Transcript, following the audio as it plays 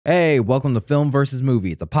Hey, welcome to Film versus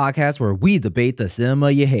Movie, the podcast where we debate the cinema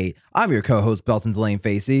you hate. I'm your co-host, Belton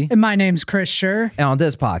Facey. And my name's Chris Schur. And on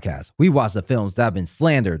this podcast, we watch the films that have been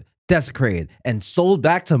slandered, desecrated, and sold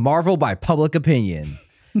back to Marvel by public opinion.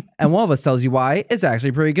 And one of us tells you why it's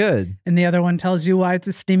actually pretty good. And the other one tells you why it's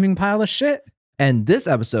a steaming pile of shit. And this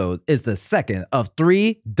episode is the second of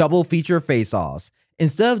 3 double feature face-offs.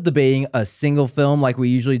 Instead of debating a single film like we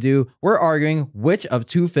usually do, we're arguing which of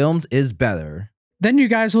 2 films is better. Then you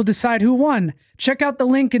guys will decide who won. Check out the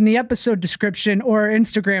link in the episode description or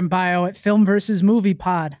Instagram bio at Film vs. Movie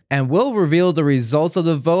Pod. And we'll reveal the results of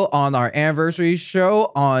the vote on our anniversary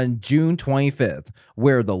show on June 25th,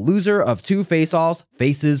 where the loser of 2 face-offs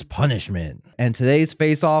faces punishment. And today's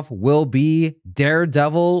face-off will be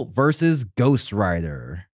Daredevil versus Ghost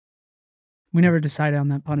Rider. We never decided on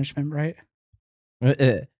that punishment, right?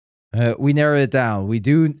 We narrowed it down. We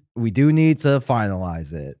do need to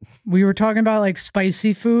finalize it. We were talking about like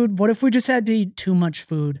spicy food. What if we just had to eat too much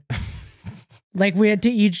food? Like we had to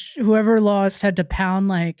each, whoever lost had to pound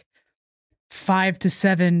like 5 to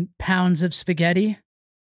 7 pounds of spaghetti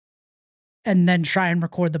and then try and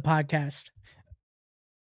record the podcast.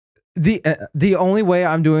 The only way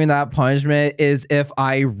I'm doing that punishment is if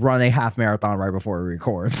I run a half marathon right before we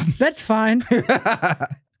record. That's fine.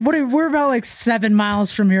 We're about like 7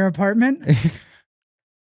 miles from your apartment.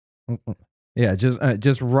 Yeah,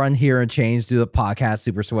 just run here and change, do the podcast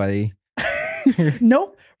super sweaty.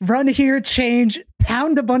 Nope. Run here, change,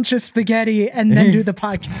 pound a bunch of spaghetti, and then do the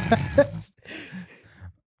podcast.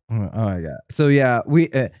 Oh my god. So yeah, we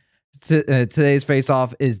today's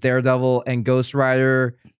face-off is Daredevil and Ghost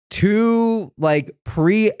Rider, 2 like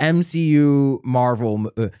pre-MCU Marvel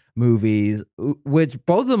movies, which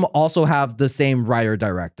both of them also have the same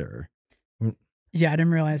writer-director. Yeah, I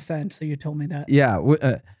didn't realize that until you told me that. Yeah,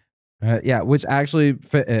 which actually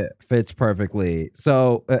fits perfectly.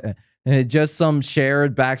 So just some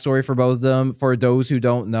shared backstory for both of them. For those who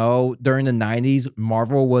don't know, during the 90s,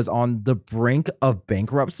 Marvel was on the brink of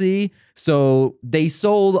bankruptcy. So they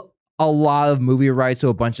sold a lot of movie rights to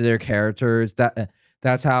a bunch of their characters.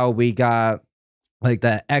 That's how we got like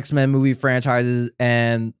the X-Men movie franchises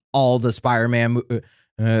and all the Spider-Man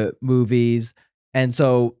movies. And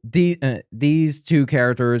so these 2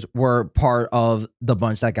 characters were part of the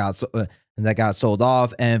bunch that got sold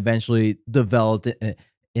off and eventually developed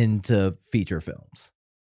into feature films.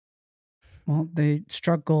 Well, they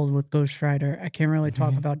struck gold with Ghost Rider. I can't really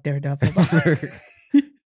talk about Daredevil.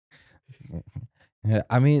 Yeah,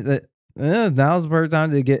 I mean, now's the perfect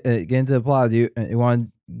time to get into the plot. Do you want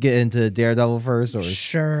to get into Daredevil first, or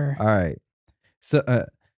sure? All right.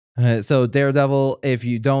 So Daredevil, if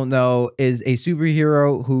you don't know, is a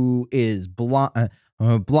superhero who is blind,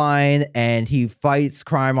 and he fights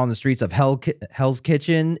crime on the streets of Hell's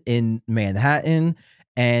Kitchen in Manhattan,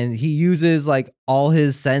 and he uses like all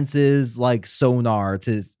his senses, like sonar,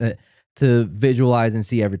 to visualize and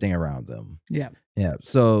see everything around him. Yeah.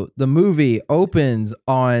 So the movie opens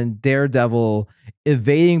on Daredevil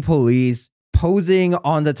evading police, posing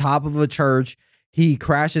on the top of a church. He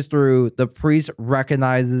crashes through. The priest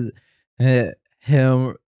recognizes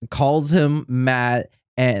him, calls him Matt,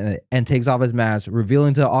 and takes off his mask,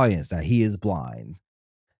 revealing to the audience that he is blind.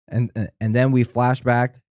 And then we flash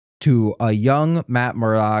back to a young Matt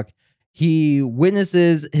Murdock. He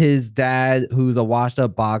witnesses his dad, who's a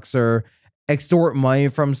washed-up boxer, extort money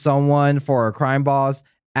from someone for a crime boss.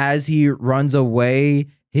 As he runs away,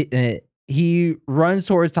 he runs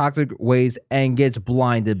towards toxic waste and gets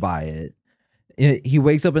blinded by it. He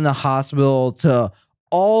wakes up in the hospital to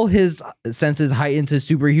all his senses heightened to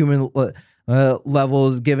superhuman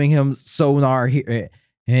levels, giving him sonar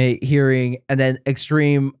hearing and then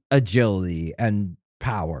extreme agility and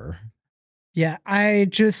power. Yeah, I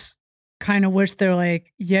just kind of wish they're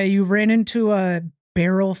like, yeah, you ran into a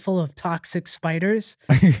barrel full of toxic spiders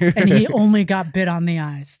and he only got bit on the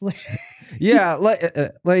eyes. Yeah,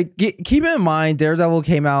 keep in mind, Daredevil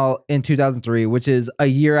came out in 2003, which is a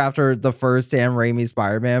year after the first Sam Raimi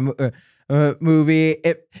Spider-Man movie.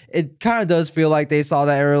 It kind of does feel like they saw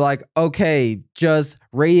that and were like, okay, just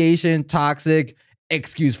radiation, toxic,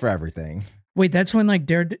 excuse for everything. Wait, that's when like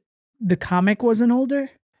the comic wasn't older?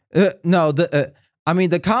 No, I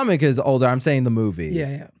mean the comic is older. I'm saying the movie.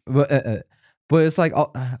 Yeah. But it's like,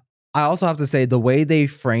 I also have to say the way they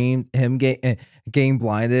framed him getting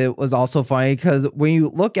blinded was also funny, because when you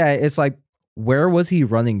look at it, it's like, where was he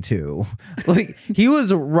running to? Like, he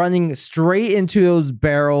was running straight into those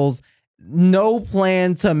barrels, no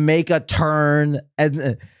plan to make a turn,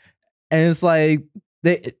 and it's like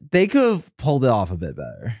they could have pulled it off a bit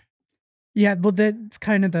better. Yeah, well, that's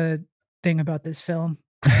kind of the thing about this film.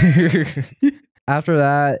 after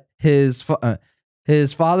that, his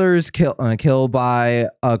father is killed by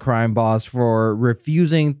a crime boss for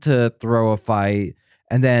refusing to throw a fight.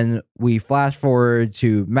 And then we flash forward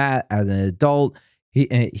to Matt as an adult.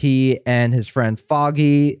 He and his friend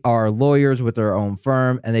Foggy are lawyers with their own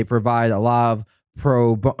firm, and they provide a lot of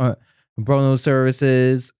bono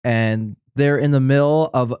services. And they're in the middle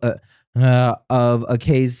of a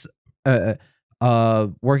case,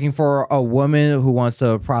 working for a woman who wants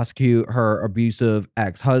to prosecute her abusive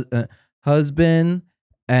ex-husband.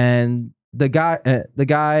 And the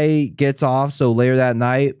guy gets off. So later that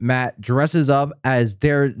night, Matt dresses up as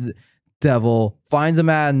Daredevil, finds him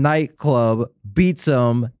at a nightclub, beats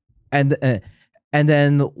him, and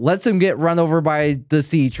then lets him get run over by the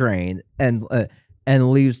C train, and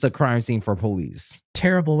leaves the crime scene for police.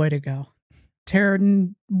 Terrible way to go.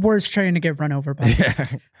 Worst train to get run over by. Yeah.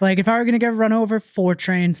 Like, if I were gonna get run over, 4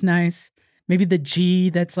 trains, nice. Maybe the G.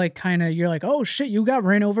 That's like kind of, you're like, oh shit, you got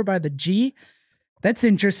ran over by the G. That's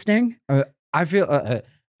interesting. I feel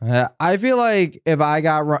like if I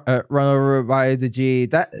got run over by the G,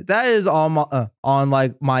 that is on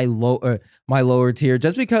like my lower tier,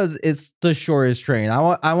 just because it's the shortest train. I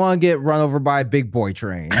want to get run over by a big boy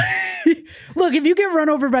train. Look, if you get run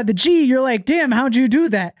over by the G, you're like, damn, how'd you do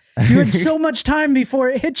that? You had so much time before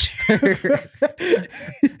it hit you.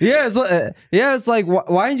 It's like,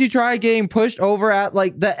 why didn't you try getting pushed over at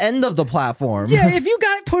like the end of the platform? Yeah, if you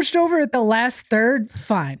got pushed over at the last third,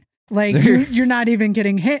 fine. Like, you're not even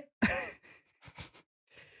getting hit.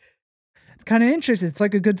 It's kind of interesting. It's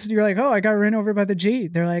like you're like, oh, I got ran over by the G.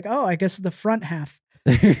 They're like, oh, I guess the front half.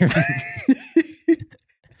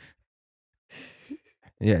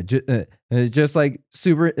 Yeah, just like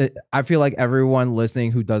super. I feel like everyone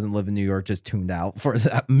listening who doesn't live in New York just tuned out for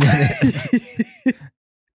that minute.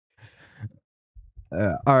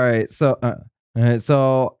 All right, so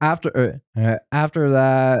after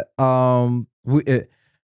that,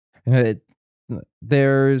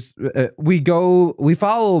 we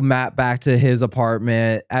follow Matt back to his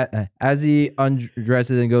apartment. As he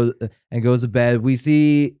undresses and goes to bed, we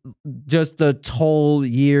see just the toll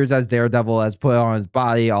years as Daredevil has put on his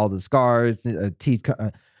body, all the scars, teeth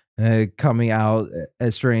coming out,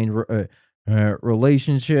 strained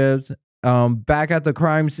relationships. Back at the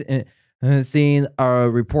crime scene, a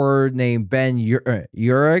reporter named Ben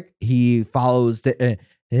Urich, he follows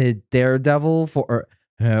Daredevil for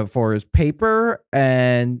his paper,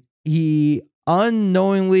 and he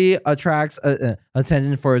unknowingly attracts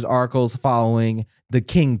attention for his articles following the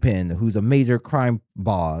Kingpin, who's a major crime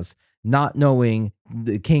boss, not knowing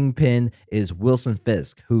the Kingpin is Wilson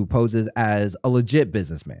Fisk, who poses as a legit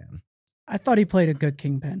businessman. I thought he played a good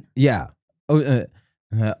Kingpin. Yeah.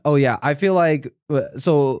 Yeah. I feel like,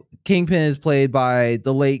 so Kingpin is played by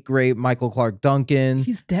the late great Michael Clark Duncan.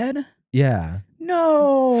 He's dead? Yeah.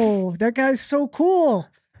 No, that guy's so cool.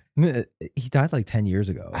 He died like 10 years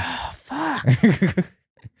ago. Oh, fuck.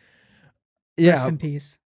 Yeah. Rest in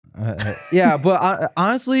peace. Yeah, but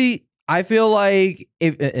honestly, I feel like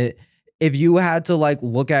if you had to like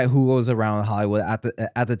look at who was around Hollywood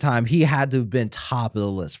at the time, he had to have been top of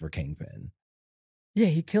the list for Kingpin. Yeah,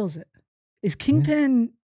 he kills it. Is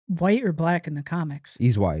Kingpin white or black in the comics?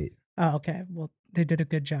 He's white. Oh, okay. Well, they did a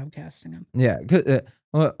good job casting him. Yeah,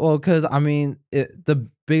 because I mean, the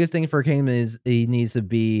biggest thing for Kingpin is he needs to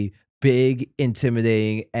be big,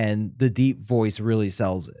 intimidating, and the deep voice really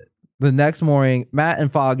sells it. The next morning, Matt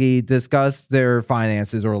and Foggy discuss their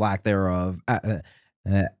finances or lack thereof at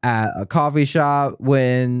a coffee shop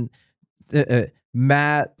when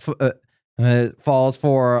Matt falls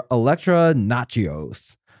for Electra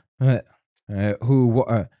Nachios,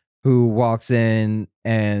 who walks in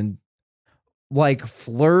and like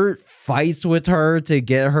fights with her to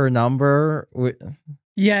get her number.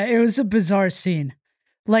 Yeah, it was a bizarre scene.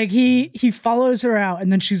 Like he follows her out,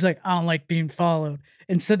 and then she's like, I don't like being followed.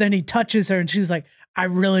 And so then he touches her, and she's like, I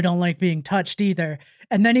really don't like being touched either.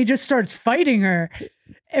 And then he just starts fighting her.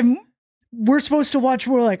 And we're supposed to watch,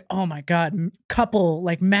 we're like, oh my God, couple,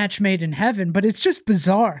 like match made in heaven. But it's just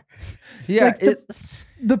bizarre. Yeah. Like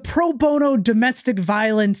the pro bono domestic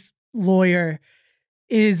violence lawyer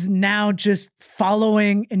is now just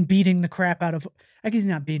following and beating the crap out of, I guess he's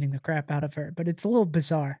not beating the crap out of her, but it's a little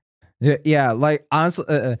bizarre. Yeah, like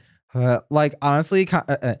honestly, watching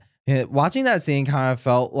that scene kind of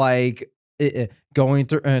felt like going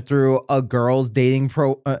through a girl's dating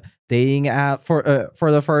app for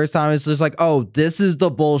the first time. It's just like, oh, this is the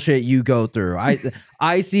bullshit you go through.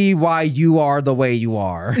 I see why you are the way you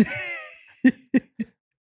are.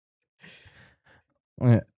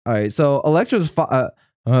 All right, so Electra's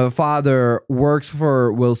father works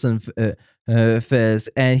for Wilson Fisk,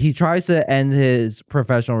 and he tries to end his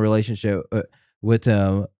professional relationship with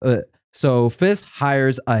him. So Fisk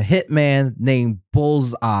hires a hitman named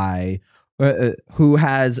Bullseye, who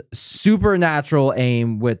has supernatural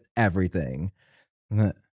aim with everything.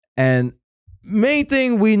 And main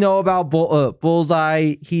thing we know about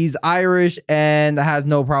Bullseye, he's Irish and has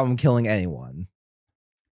no problem killing anyone.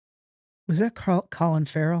 Was that Colin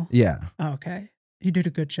Farrell? Yeah. Oh, okay. He did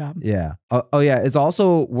a good job. Yeah. Oh yeah. It's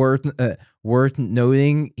also worth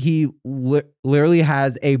noting he literally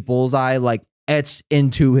has a bullseye like etched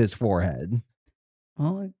into his forehead.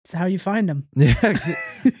 Well, it's how you find him. Yeah.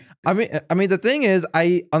 I mean, the thing is,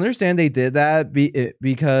 I understand they did that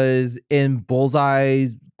because in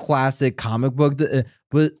Bullseye's classic comic book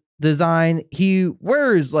design, he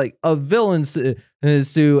wears like a villain suit,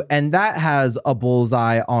 and that has a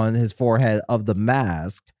bullseye on his forehead of the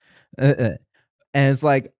mask. And it's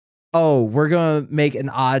like, oh, we're gonna make a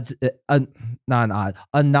nod to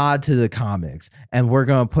the comics, and we're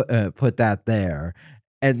gonna put that there.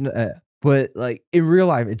 And but like in real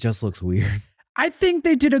life, it just looks weird. I think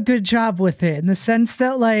they did a good job with it in the sense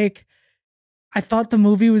that, like, I thought the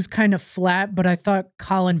movie was kind of flat, but I thought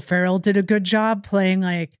Colin Farrell did a good job playing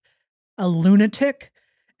like a lunatic.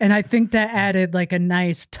 And I think that added like a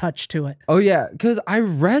nice touch to it. Oh yeah, because I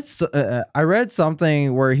read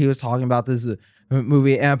something where he was talking about this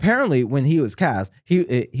movie, and apparently when he was cast,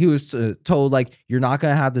 he was told like, you're not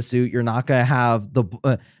gonna have the suit, you're not gonna have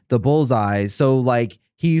the bullseye, so like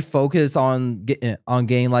he focused on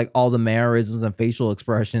getting like all the mannerisms and facial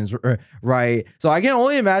expressions right. So I can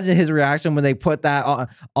only imagine his reaction when they put that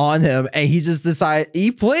on him, and he just decided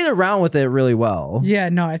he played around with it really well. Yeah,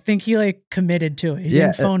 no, I think he like committed to it. He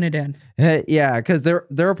didn't phone it in. Yeah, because there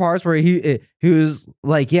are parts where he was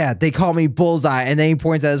like, yeah, they call me Bullseye, and then he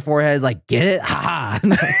points at his forehead like, get it, ha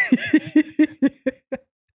ha.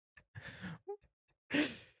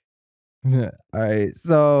 All right,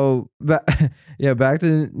 so back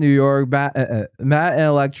to New York. Matt and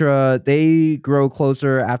Elektra, they grow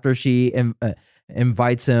closer after she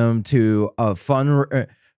invites him to a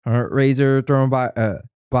fundraiser thrown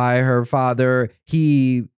by her father.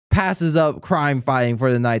 He passes up crime fighting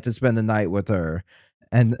for the night to spend the night with her,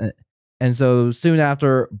 and so soon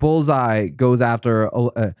after, Bullseye goes after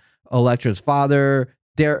Elektra's father.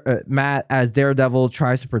 Matt as Daredevil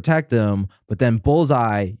tries to protect him, but then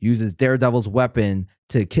Bullseye uses Daredevil's weapon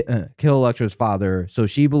to kill Elektra's father, so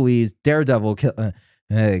she believes Daredevil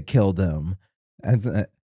killed him,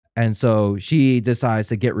 and so she decides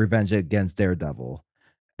to get revenge against Daredevil,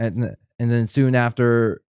 and then soon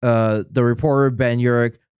after, the reporter Ben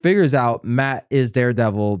Urich figures out Matt is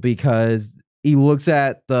Daredevil because he looks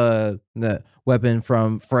at the weapon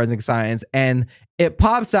from forensic science and it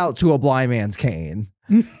pops out to a blind man's cane.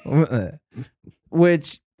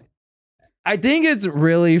 Which I think it's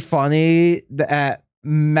really funny that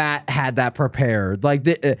Matt had that prepared. Like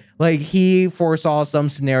he foresaw some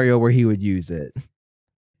scenario where he would use it.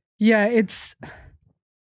 Yeah, it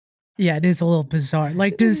is a little bizarre.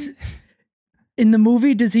 Like, in the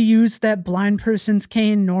movie, does he use that blind person's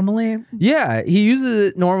cane normally? Yeah, he uses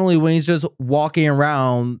it normally when he's just walking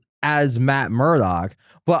around as Matt Murdock.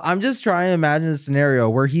 But I'm just trying to imagine a scenario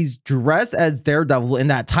where he's dressed as Daredevil in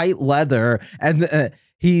that tight leather, and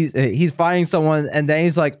he's fighting someone, and then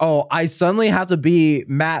he's like, "Oh, I suddenly have to be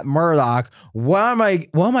Matt Murdock. What am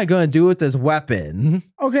I going to do with this weapon?"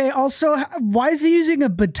 Okay. Also, why is he using a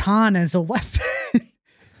baton as a weapon?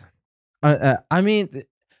 I mean,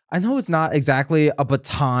 I know it's not exactly a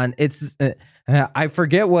baton. It's I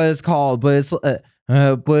forget what it's called, but it's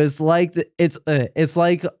like it's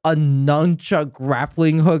like a nunchuck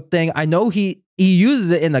grappling hook thing. I know he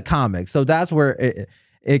uses it in the comics, so that's where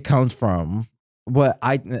it comes from. But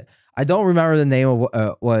I don't remember the name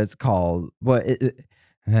of what it's called. But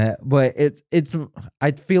it's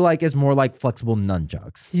I feel like it's more like flexible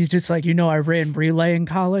nunchucks. He's just like, I ran relay in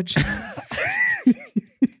college.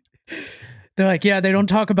 They're like, yeah, they don't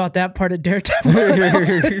talk about that part of Daredevil.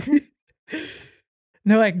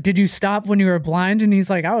 They're like, did you stop when you were blind? And he's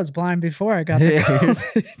like, I was blind before I got to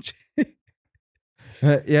college.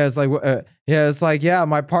 It's like,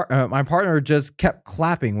 my partner just kept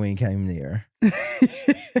clapping when he came near.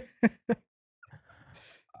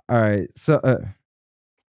 All right, so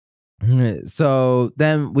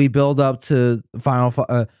then we build up to final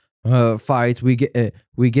fights. We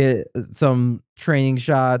get some training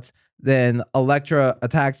shots. Then Elektra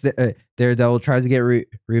attacks Daredevil, tries to get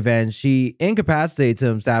revenge. She incapacitates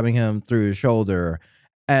him, stabbing him through his shoulder,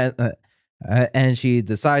 and she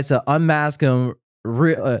decides to unmask him,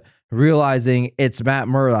 realizing it's Matt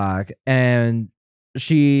Murdock, and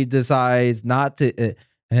she decides not to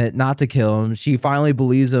not to kill him. She finally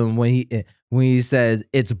believes him when he said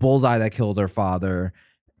it's Bullseye that killed her father.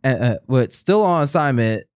 But still on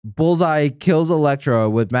assignment, Bullseye kills Elektra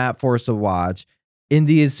with Matt forced to watch. In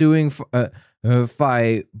the ensuing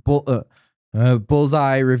fight,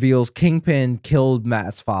 Bullseye reveals Kingpin killed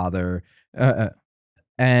Matt's father.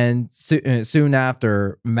 And soon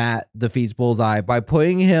after, Matt defeats Bullseye by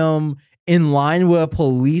putting him in line with a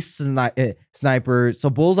police sniper. So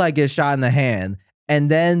Bullseye gets shot in the hand, and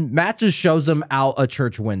then Matt just shoves him out a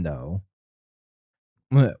church window.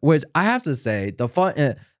 Which I have to say, the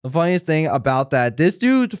funniest thing about that, this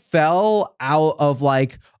dude fell out of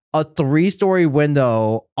like a 3-story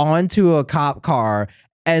window onto a cop car,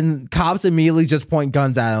 and cops immediately just point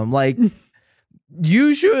guns at him. Like,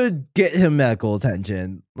 you should get him medical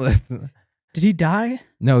attention. Did he die?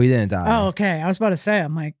 No, he didn't die. Oh, okay. I was about to say,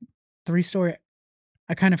 I'm like, 3-story.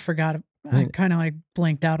 I kind of forgot. I kind of like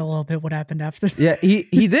blanked out a little bit what happened after. Yeah, he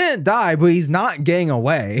didn't die, but he's not getting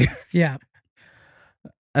away. Yeah.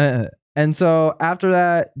 And so after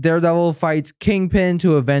that, Daredevil fights Kingpin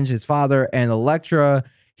to avenge his father and Elektra.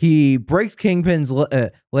 He breaks Kingpin's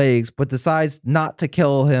legs, but decides not to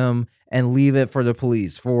kill him and leave it for the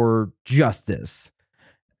police for justice.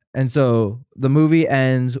 And so the movie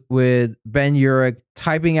ends with Ben Urich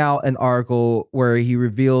typing out an article where he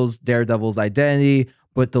reveals Daredevil's identity,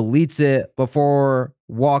 but deletes it before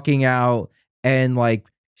walking out and like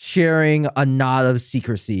sharing a nod of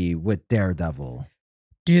secrecy with Daredevil.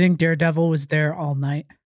 Do you think Daredevil was there all night?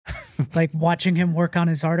 Like watching him work on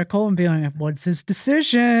his article and being like, what's his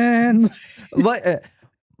decision? Like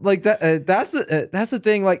that. That's the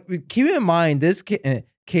thing. Like, keep in mind, this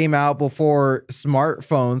came out before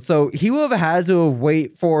smartphones, so he would have had to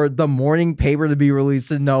wait for the morning paper to be released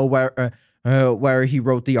to know where he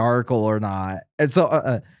wrote the article or not. And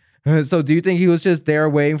so, so do you think he was just there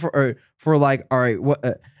waiting for like, all right, what?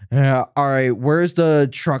 All right, where's the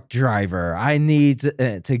truck driver? I need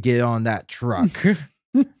to get on that truck.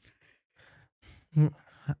 All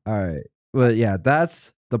right. Well, yeah,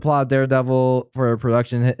 that's the plot of Daredevil for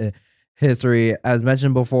production history. As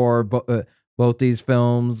mentioned before, both these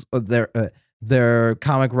films, their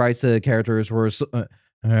comic rights to the characters were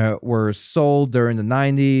sold during the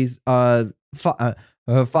 90s.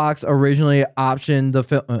 Fox originally optioned the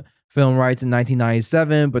film rights in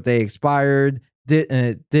 1997, but they expired.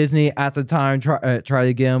 Disney at the time tried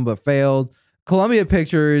again but failed. Columbia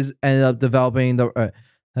Pictures ended up developing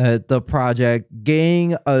the project,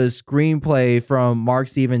 getting a screenplay from Mark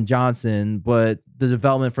Steven Johnson, but the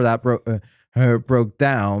development for that broke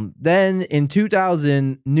down. Then in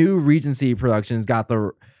 2000, New Regency Productions got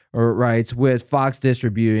the rights with Fox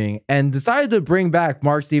distributing and decided to bring back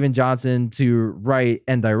Mark Steven Johnson to write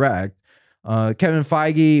and direct. Kevin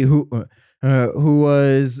Feige, who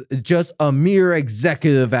was just a mere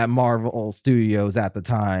executive at Marvel Studios at the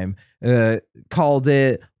time, called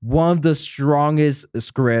it one of the strongest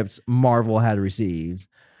scripts Marvel had received.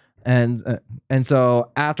 And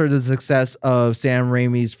so after the success of Sam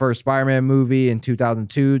Raimi's first Spider-Man movie in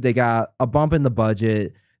 2002, they got a bump in the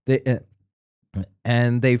budget. They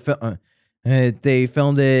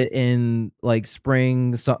filmed it in like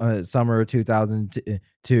spring, summer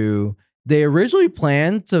 2002. They originally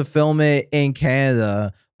planned to film it in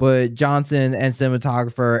Canada, but Johnson and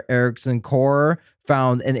cinematographer Erickson Core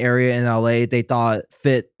found an area in LA they thought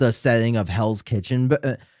fit the setting of Hell's Kitchen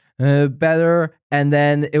better. And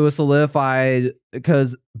then it was solidified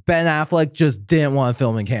because Ben Affleck just didn't want to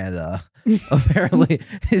film in Canada. Apparently,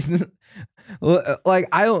 like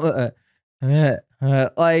I don't.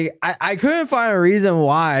 I couldn't find a reason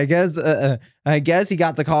why. I guess he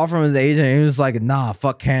got the call from his agent and he was like, nah,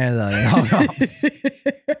 fuck Canada.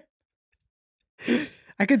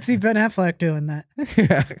 I could see Ben Affleck doing that.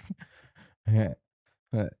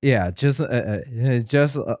 Yeah, just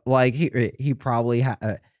like he probably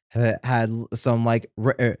had some like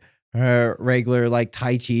regular like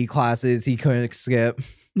Tai Chi classes he couldn't skip.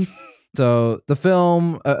 So the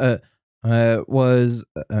film was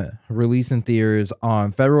released in theaters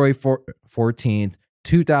on February 14th,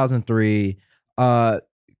 2003.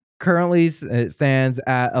 Currently stands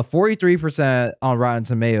at a 43% on Rotten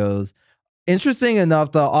Tomatoes. Interesting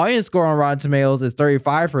enough, the audience score on Rotten Tomatoes is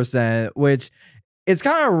 35%, which it's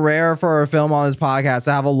kind of rare for a film on this podcast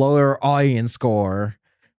to have a lower audience score.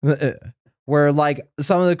 Where like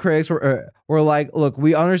some of the critics were like, look,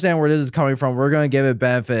 we understand where this is coming from. We're going to give it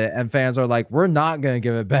benefit. And fans are like, we're not going to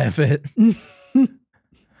give it benefit.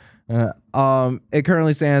 It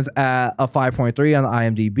currently stands at a 5.3 on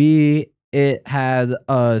IMDb. It had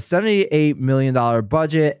a $78 million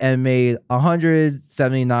budget and made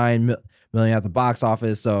 $179 million at the box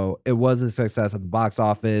office, so it was a success at the box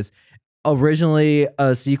office. Originally,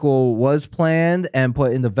 a sequel was planned and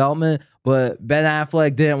put in development, but Ben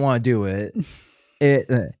Affleck didn't want to do it.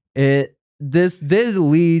 This did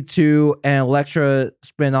lead to an Elektra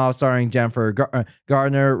spinoff starring Jennifer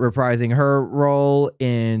Gardner reprising her role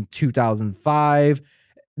in 2005.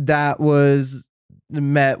 That was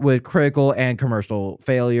met with critical and commercial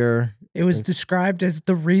failure. It was described as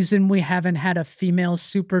the reason we haven't had a female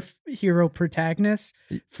superhero protagonist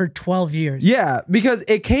for 12 years. Yeah, because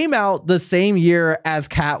it came out the same year as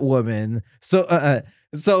Catwoman. So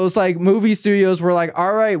it's like movie studios were like,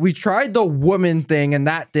 all right, we tried the woman thing and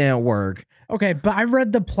that didn't work. Okay, but I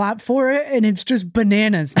read the plot for it and it's just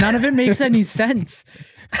bananas. None of it makes any sense.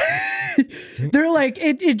 They're like,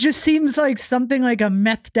 it just seems like something like a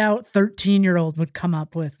methed out 13-year-old would come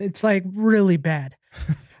up with. It's like really bad.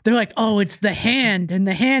 They're like, oh, it's the hand, and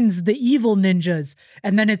the hand's the evil ninjas,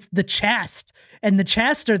 and then it's the chaste, and the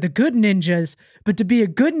chaste are the good ninjas. But to be a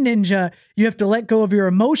good ninja, you have to let go of your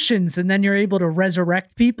emotions, and then you're able to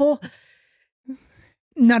resurrect people.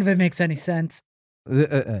 None of it makes any sense.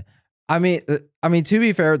 I mean, to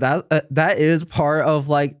be fair, that is part of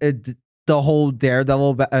like the whole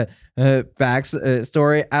Daredevil back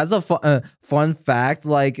story. As a fun fact,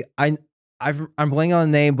 like I'm blanking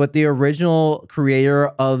on the name, but the original creator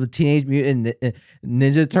of Teenage Mutant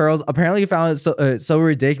Ninja Turtles apparently found it so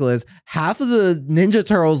ridiculous. Half of the Ninja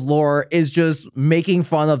Turtles lore is just making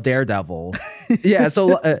fun of Daredevil. Yeah,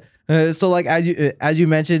 so like as you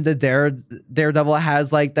mentioned, the Daredevil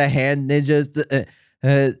has like the hand ninjas.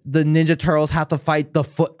 The Ninja Turtles have to fight the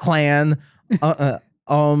Foot Clan.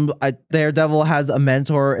 Daredevil has a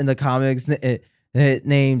mentor in the comics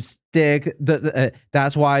named Stick.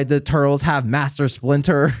 That's why the Turtles have Master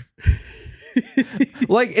Splinter.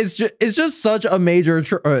 Like it's just such a major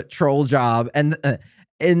troll job, and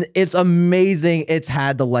it's amazing it's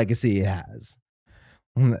had the legacy it has.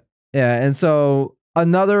 Yeah, and so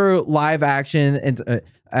another live action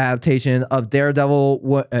adaptation of Daredevil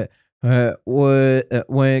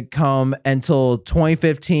wouldn't come until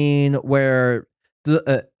 2015, where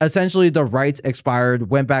essentially the rights expired,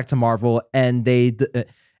 went back to Marvel, and they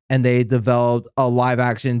developed a live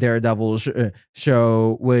action Daredevil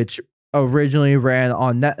show, which originally ran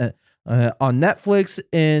on Netflix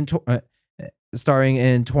starting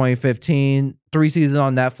in 2015. 3 seasons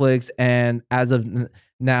on Netflix, and as of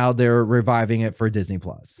now, they're reviving it for Disney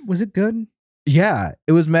Plus. Was it good? Yeah,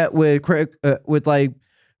 it was met with like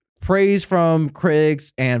praise from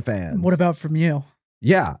critics and fans. What about from you?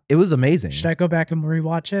 Yeah, it was amazing. Should I go back and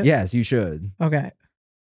rewatch it? Yes, you should. Okay.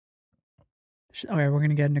 Okay, we're going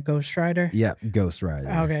to get into Ghost Rider. Yeah, Ghost Rider.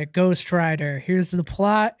 Okay, Ghost Rider. Here's the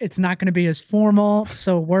plot. It's not going to be as formal,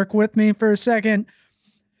 so work with me for a second.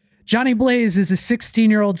 Johnny Blaze is a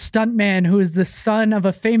 16-year-old stuntman who is the son of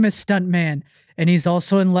a famous stuntman, and he's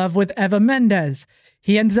also in love with Eva Mendes.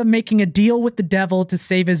 He ends up making a deal with the devil to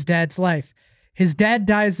save his dad's life. His dad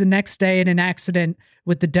dies the next day in an accident,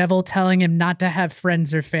 with the devil telling him not to have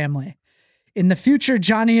friends or family. In the future,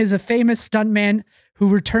 Johnny is a famous stuntman who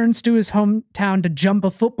returns to his hometown to jump a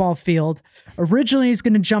football field. Originally, he's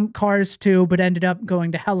going to jump cars too, but ended up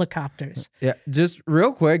going to helicopters. Yeah, just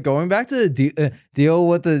real quick, going back to the deal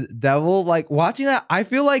with the devil, like watching that, I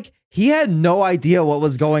feel like he had no idea what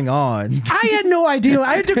was going on. I had no idea.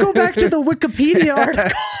 I had to go back to the Wikipedia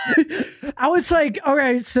article. I was like, all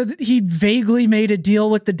right, so he vaguely made a deal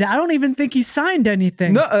with the devil. I don't even think he signed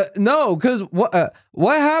anything. No, because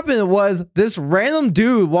what happened was this random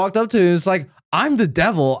dude walked up to him and was like, I'm the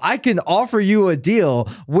devil. I can offer you a deal,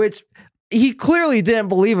 which he clearly didn't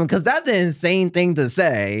believe him because that's an insane thing to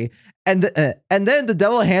say. And then the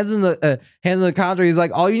devil hands him the contract. He's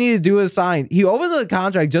like, all you need to do is sign. He opens the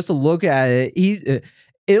contract just to look at it.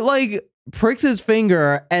 It like pricks his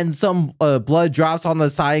finger and some blood drops on the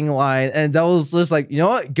signing line. And the devil's just like, you know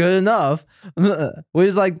what? Good enough. Which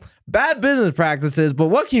is like bad business practices, but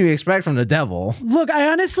what can you expect from the devil? Look, I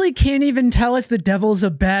honestly can't even tell if the devil's a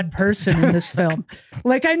bad person in this film.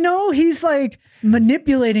 Like, I know he's like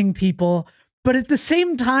manipulating people, but at the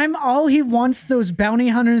same time, all he wants those bounty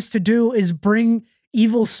hunters to do is bring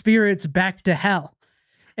evil spirits back to hell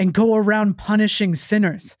and go around punishing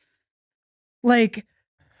sinners. Like,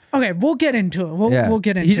 okay, we'll get into it. We'll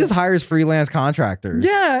get into it. He just hires freelance contractors.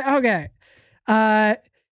 Yeah, okay.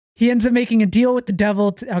 He ends up making a deal with the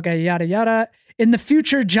devil. Okay, yada, yada. In the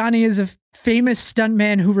future, Johnny is a famous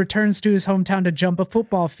stuntman who returns to his hometown to jump a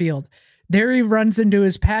football field. There he runs into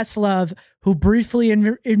his past love, who briefly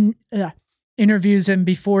interviews him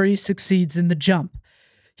before he succeeds in the jump.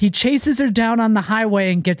 He chases her down on the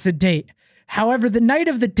highway and gets a date. However, the night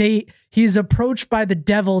of the date, he is approached by the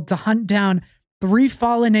devil to hunt down 3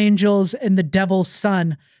 fallen angels and the devil's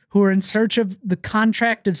son, who are in search of the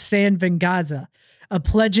contract of San Vengaza, a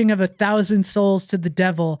pledging of 1,000 souls to the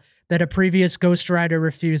devil that a previous Ghost Rider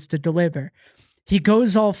refused to deliver. He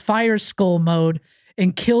goes all Fire Skull mode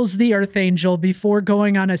and kills the Earth Angel before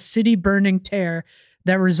going on a city-burning tear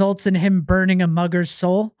that results in him burning a mugger's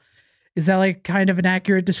soul. Is that like kind of an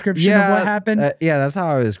accurate description of what happened? Yeah, that's how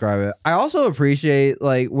I would describe it. I also appreciate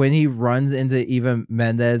like when he runs into Eva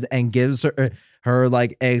Mendes and gives her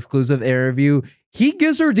like an exclusive interview. He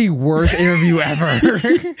gives her the worst interview ever.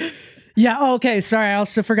 Yeah. Okay. Sorry. I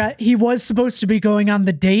also forgot he was supposed to be going on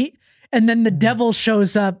the date, and then the devil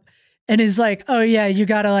shows up and is like, "Oh yeah, you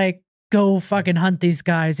gotta like go fucking hunt these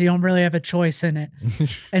guys. You don't really have a choice in it."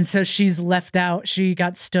 And so she's left out. She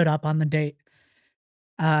got stood up on the date.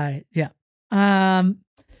 Yeah.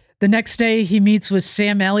 The next day he meets with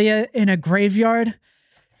Sam Elliott in a graveyard,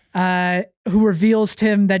 who reveals to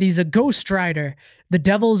him that he's a Ghost Rider, the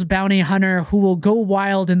devil's bounty hunter who will go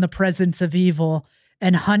wild in the presence of evil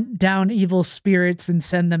and hunt down evil spirits and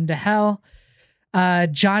send them to hell.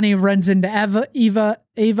 Johnny runs into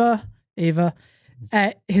Ava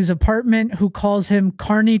at his apartment, who calls him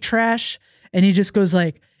Carney Trash. And he just goes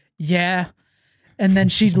like, yeah. And then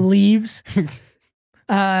she leaves.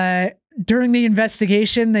 During the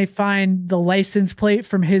investigation, they find the license plate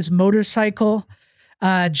from his motorcycle.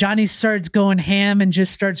 Johnny starts going ham and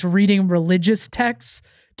just starts reading religious texts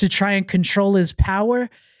to try and control his power.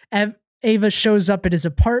 Ava shows up at his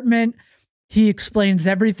apartment. He explains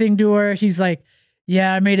everything to her. He's like,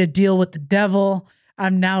 yeah, I made a deal with the devil.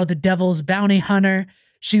 I'm now the devil's bounty hunter.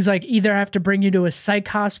 She's like, either I have to bring you to a psych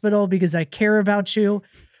hospital because I care about you,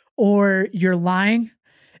 or you're lying.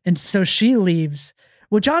 And so she leaves,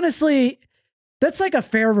 which honestly, that's like a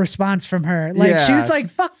fair response from her. Like she was like,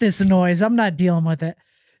 fuck this noise. I'm not dealing with it.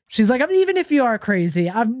 She's like, even if you are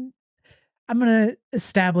crazy, I'm going to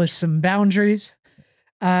establish some boundaries.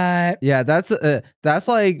 Yeah, that's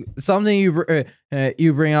like something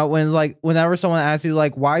you bring out when like whenever someone asks you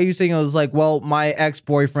like, why are you saying it? Was like, well, my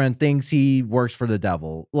ex-boyfriend thinks he works for the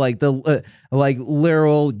devil, like the like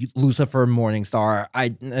literal Lucifer Morningstar.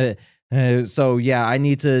 So yeah, I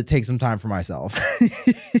need to take some time for myself.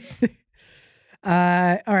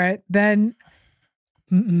 All right, then.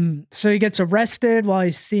 So he gets arrested while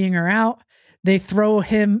he's seeing her out. They throw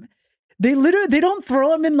him. They don't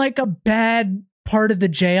throw him in like a bad part of the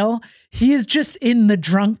jail. He is just in the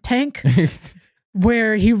drunk tank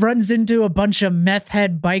where he runs into a bunch of meth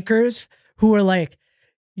head bikers who are like,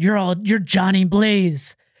 you're Johnny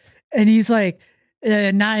Blaze. And he's like,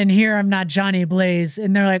 not in here. I'm not Johnny Blaze.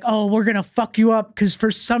 And they're like, oh, we're going to fuck you up because for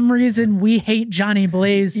some reason we hate Johnny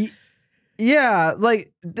Blaze. Yeah,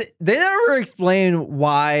 like they never explain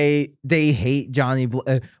why they hate Johnny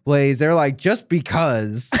Blaze. They're like, just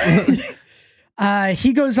because.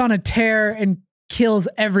 He goes on a tear and kills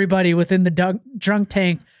everybody within the drunk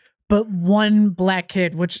tank, but one black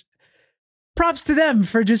kid, which props to them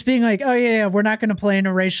for just being like, oh yeah, we're not going to play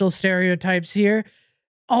into racial stereotypes here.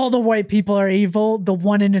 All the white people are evil. The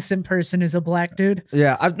one innocent person is a black dude.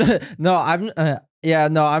 Yeah, I'm thinking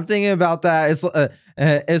about that.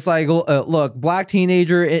 It's like, look, black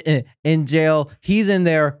teenager in jail. He's in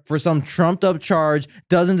there for some trumped up charge.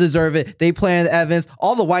 Doesn't deserve it. They planned evidence.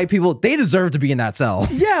 All the white people, they deserve to be in that cell.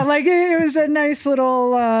 Yeah, like it was a nice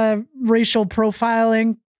little racial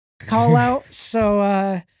profiling call out.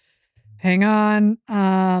 So hang on.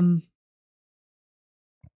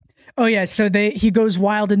 Oh yeah, so he goes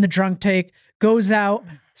wild in the drunk tank, goes out,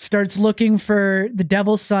 starts looking for the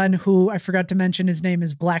devil's son, who I forgot to mention his name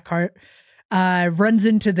is Blackheart. Runs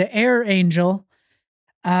into the air angel,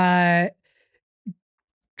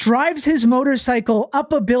 drives his motorcycle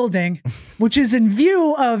up a building, which is in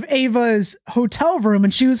view of Ava's hotel room.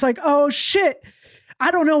 And she was like, oh shit,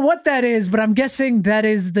 I don't know what that is, but I'm guessing that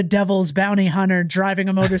is the devil's bounty hunter driving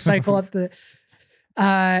a motorcycle up the,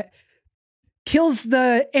 kills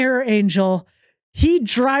the air angel. He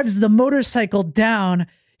drives the motorcycle down.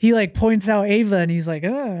 He like points out Ava and he's like,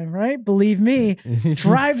 oh, right. Believe me,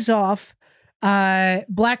 drives off.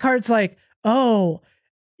 Blackheart's like, oh,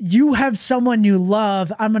 you have someone you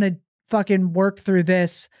love. I'm going to fucking work through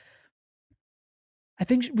this. I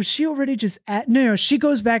think, was she already just at, no, she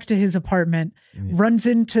goes back to his apartment, runs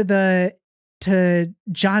into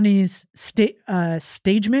Johnny's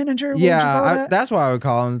stage manager. Yeah, that's what I would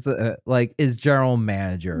call him. Like his general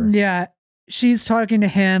manager. Yeah. She's talking to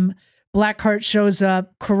him. Blackheart shows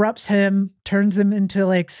up, corrupts him, turns him into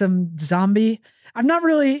like some zombie.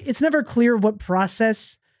 It's never clear what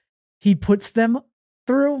process he puts them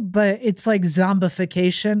through, but it's like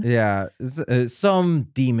zombification. Yeah, it's some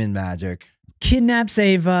demon magic. Kidnaps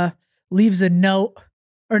Ava, leaves a note.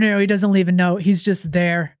 Or no, he doesn't leave a note. He's just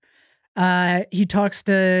there. He talks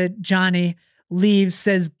to Johnny, leaves,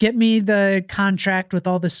 says, get me the contract with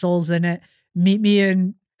all the souls in it. Meet me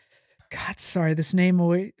in... God, sorry, this name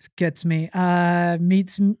always gets me.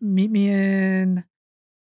 Meet me in...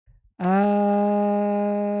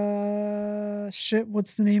 shit,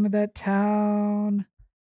 what's the name of that town?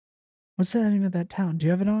 What's the name of that town? Do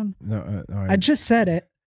you have it on? No, I just said it.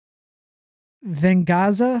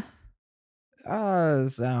 Vengaza?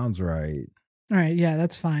 Sounds right. All right, yeah,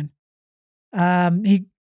 that's fine.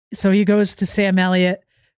 He goes to Sam Elliott,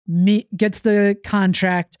 gets the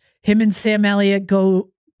contract. Him and Sam Elliott go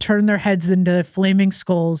turn their heads into flaming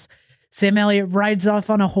skulls. Sam Elliott rides off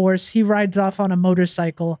on a horse. He rides off on a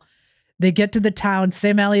motorcycle. They get to the town.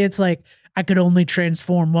 Sam Elliott's like, I could only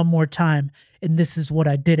transform one more time, and this is what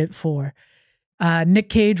I did it for. Nic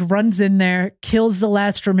Cage runs in there, kills the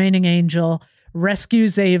last remaining angel,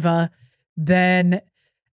 rescues Ava. Then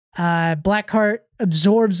Blackheart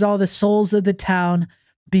absorbs all the souls of the town,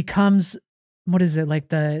 becomes, what is it, like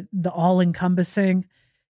the all-encompassing?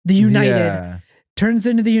 The United. Yeah. Turns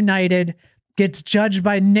into the United, gets judged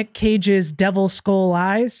by Nic Cage's devil skull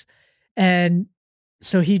eyes, and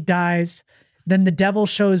so he dies. Then the devil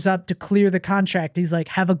shows up to clear the contract. He's like,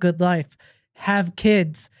 have a good life, have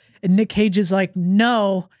kids. And Nic Cage is like,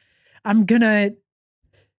 no, I'm gonna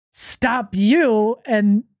stop you.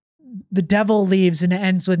 And the devil leaves, and it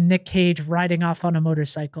ends with Nic Cage riding off on a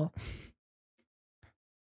motorcycle.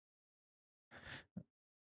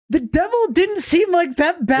 The devil didn't seem like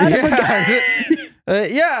that bad of a guy.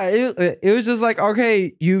 It was just like,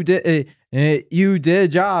 okay, you did a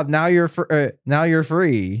job. Now you're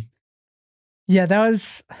free. Yeah,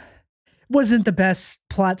 that wasn't the best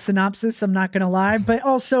plot synopsis, I'm not gonna lie, but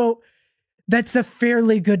also that's a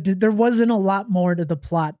fairly good. There wasn't a lot more to the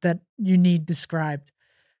plot that you need described.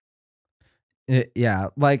 Yeah,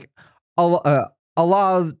 like a lot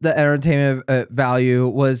of the entertainment value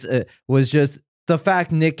was just the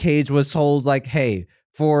fact Nic Cage was told, like, hey,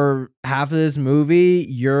 for half of this movie,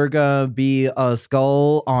 you're gonna be a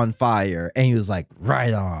skull on fire. And he was like,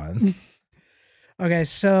 right on. Okay,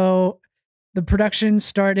 so the production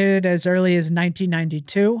started as early as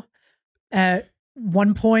 1992. At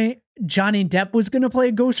one point, Johnny Depp was gonna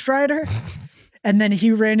play Ghost Rider. And then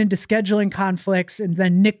he ran into scheduling conflicts. And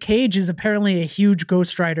then Nic Cage is apparently a huge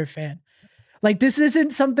Ghost Rider fan. Like, this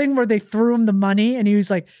isn't something where they threw him the money and he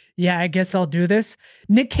was like, yeah, I guess I'll do this.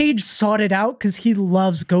 Nic Cage sought it out because he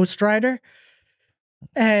loves Ghost Rider.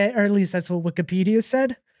 Or at least that's what Wikipedia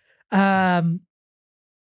said. Then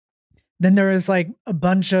there was like a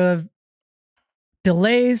bunch of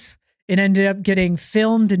delays. It ended up getting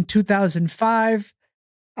filmed in 2005.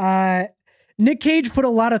 Nic Cage put a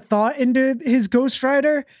lot of thought into his Ghost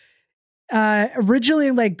Rider. Originally,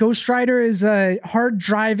 like, Ghost Rider is a hard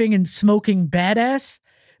driving and smoking badass,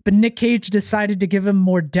 but Nic Cage decided to give him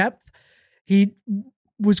more depth. He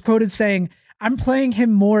was quoted saying, I'm playing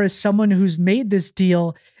him more as someone who's made this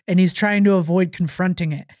deal and he's trying to avoid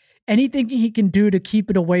confronting it. Anything he can do to keep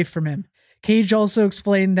it away from him. Cage also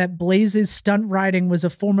explained that Blaze's stunt riding was a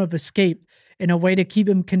form of escape and a way to keep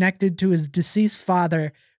him connected to his deceased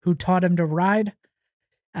father who taught him to ride.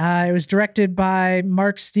 It was directed by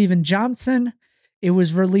Mark Steven Johnson. It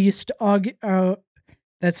was released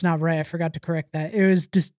that's not right. I forgot to correct that. It was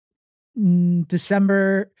just it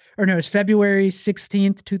was February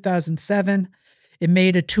 16th, 2007. It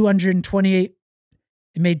made 228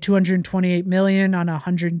 million on a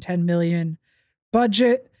 110 million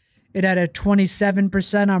budget. It had a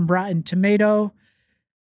 27% on Rotten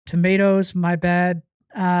Tomatoes, my bad.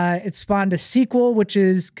 It spawned a sequel, which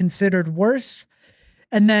is considered worse.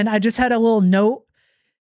 And then I just had a little note.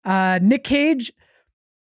 Nic Cage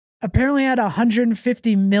apparently had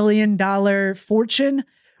 $150 million fortune,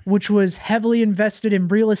 which was heavily invested in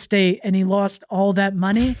real estate, and he lost all that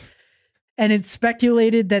money. And it's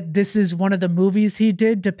speculated that this is one of the movies he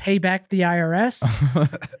did to pay back the IRS.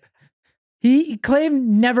 He claimed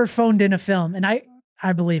never phoned in a film, and I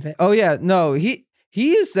believe it. Oh yeah, no, he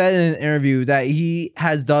said in an interview that he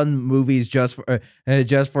has done movies just for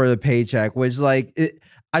the paycheck, which, like,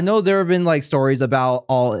 I know there have been like stories about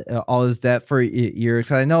all his debt for years.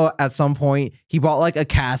 Cause I know at some point he bought like a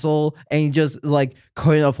castle and he just like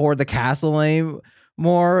couldn't afford the castle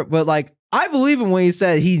anymore. But like, I believe him when he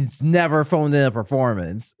said he's never phoned in a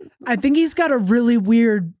performance. I think he's got a really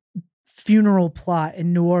weird funeral plot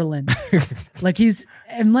in New Orleans. Like,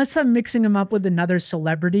 unless I'm mixing him up with another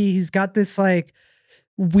celebrity, he's got this like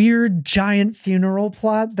weird giant funeral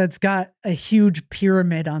plot that's got a huge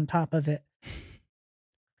pyramid on top of it.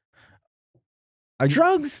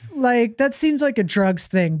 Drugs, like, that seems like a drugs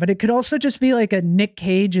thing, but it could also just be like a Nic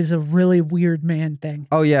Cage is a really weird man thing.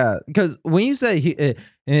 Oh yeah, because when you say he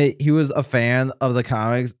was a fan of the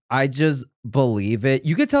comics, I just believe it.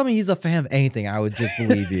 You could tell me he's a fan of anything, I would just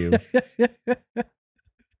believe you.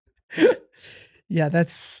 Yeah,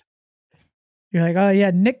 you're like, oh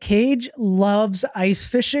yeah, Nic Cage loves ice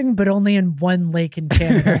fishing, but only in one lake in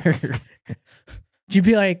Canada. You'd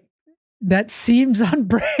be like, that seems on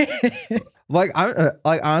brand. Like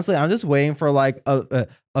honestly, I'm just waiting for like a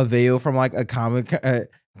video from like a comic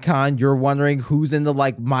con. You're wondering who's in the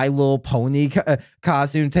like My Little Pony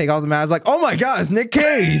costume. Take off the mask. Like, oh my god, it's Nic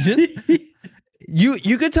Cage.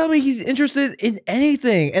 You could tell me he's interested in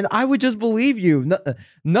anything, and I would just believe you.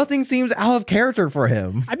 Nothing seems out of character for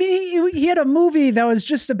him. I mean, he had a movie that was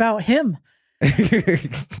just about him.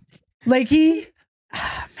 Like man,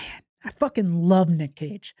 I fucking love Nic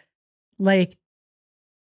Cage. Like,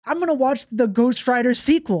 I'm going to watch the Ghost Rider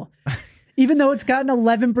sequel, even though it's gotten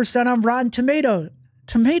 11% on Rotten Tomatoes.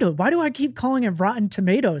 Why do I keep calling it Rotten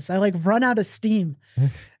Tomatoes? I like run out of steam.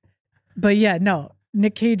 But yeah, no,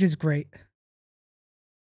 Nic Cage is great.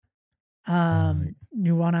 How do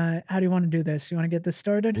you want to do this? You want to get this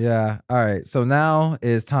started? Yeah. All right. So now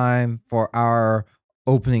is time for our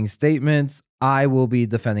opening statements. I will be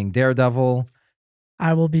defending Daredevil.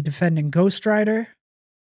 I will be defending Ghost Rider.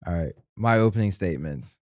 All right. My opening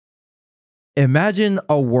statements. Imagine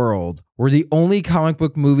a world where the only comic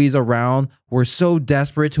book movies around were so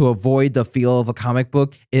desperate to avoid the feel of a comic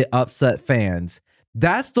book, it upset fans.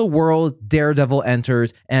 That's the world Daredevil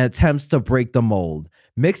enters and attempts to break the mold.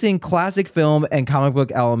 Mixing classic film and comic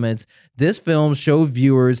book elements, this film showed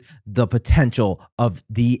viewers the potential of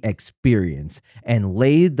the experience and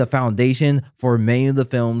laid the foundation for many of the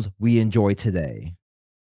films we enjoy today.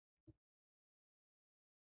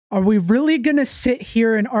 Are we really going to sit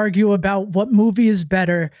here and argue about what movie is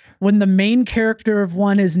better when the main character of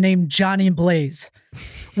one is named Johnny Blaze?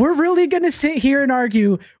 We're really going to sit here and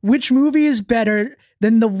argue which movie is better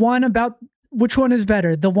than the one about which one is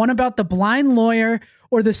better, the one about the blind lawyer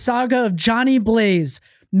or the saga of Johnny Blaze,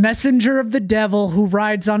 messenger of the devil who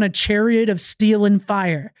rides on a chariot of steel and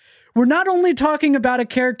fire. We're not only talking about a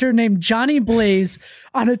character named Johnny Blaze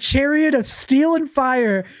on a chariot of steel and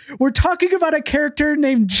fire. We're talking about a character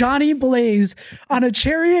named Johnny Blaze on a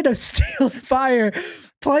chariot of steel and fire,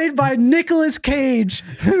 played by Nicolas Cage.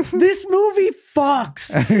 This movie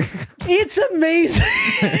fucks. It's amazing.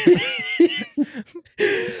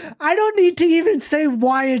 I don't need to even say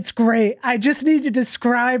why it's great. I just need to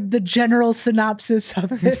describe the general synopsis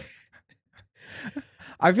of it.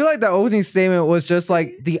 I feel like the opening statement was just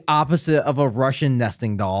like the opposite of a Russian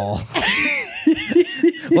nesting doll.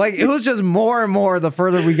 Like, it was just more and more the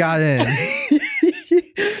further we got in.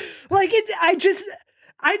 Like,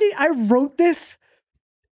 I wrote this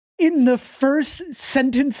in the first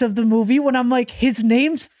sentence of the movie when I'm like, his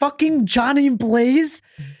name's fucking Johnny Blaze.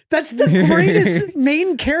 That's the greatest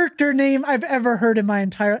main character name I've ever heard in my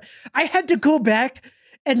entire life. I had to go back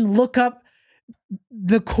and look up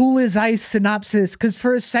the Cool as Ice synopsis, because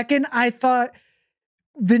for a second I thought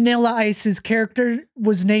Vanilla Ice's character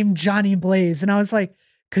was named Johnny Blaze, and I was like,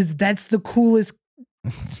 because that's the coolest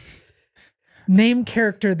name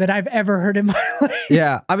character that I've ever heard in my life.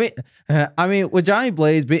 Yeah, I mean, with Johnny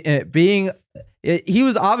Blaze being he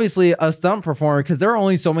was obviously a stunt performer, because there are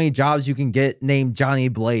only so many jobs you can get named Johnny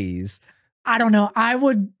Blaze. I don't know. I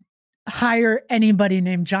would hire anybody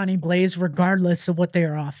named Johnny Blaze regardless of what they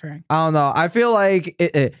are offering. I don't know. I feel like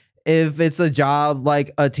if it's a job like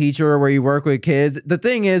a teacher where you work with kids, the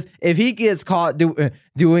thing is, if he gets caught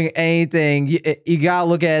doing anything, you gotta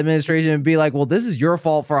look at administration and be like, well, this is your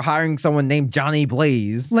fault for hiring someone named Johnny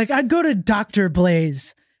Blaze. Like, I'd go to Dr.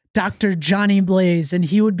 Blaze, Dr. Johnny Blaze, and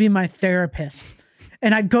he would be my therapist.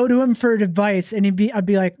 And I'd go to him for advice, and I'd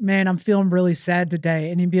be like, man, I'm feeling really sad today.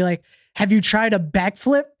 And he'd be like, have you tried a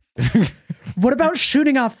backflip? What about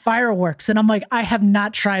shooting off fireworks? And I'm like, I have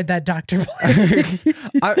not tried that, Dr. I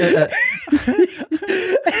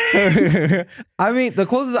mean, the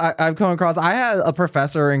closest I've come across, I had a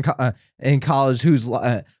professor in college whose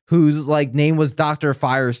like name was Dr.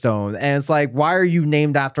 Firestone, and it's like, why are you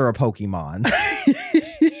named after a Pokemon?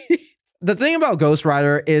 The thing about Ghost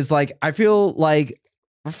Rider is, like, I feel like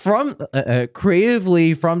from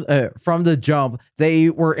creatively from the jump,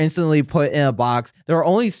 they were instantly put in a box. There are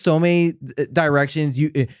only so many directions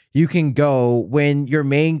you can go when your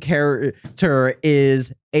main character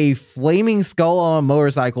is a flaming skull on a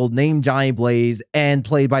motorcycle named Johnny Blaze and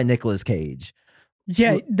played by Nicolas Cage.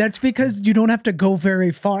 Yeah, that's because you don't have to go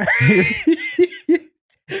very far.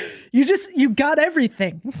 You got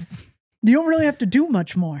everything. You don't really have to do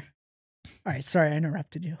much more. All right, sorry, I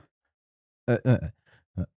interrupted you.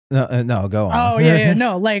 No, go on. Oh, yeah,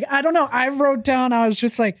 no, like, I don't know. I wrote down, I was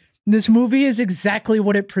just like, this movie is exactly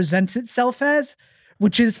what it presents itself as,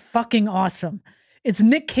 which is fucking awesome. It's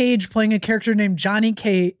Nic Cage playing a character named Johnny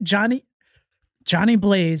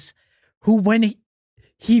Blaze, who when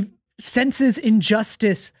he senses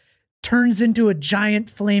injustice, turns into a giant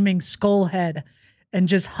flaming skull head and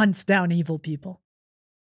just hunts down evil people.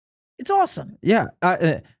 It's awesome. Yeah,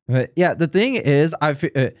 yeah. The thing is, I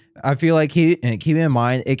feel like keep in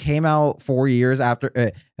mind it came out 4 years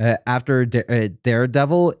after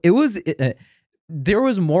Daredevil. It was there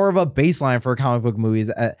was more of a baseline for comic book movies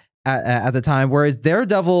at the time, whereas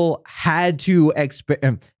Daredevil had to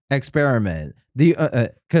experiment.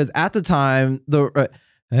 Because at the time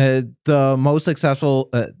the most successful,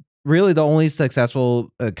 really the only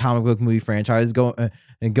successful comic book movie franchise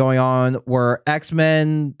going on were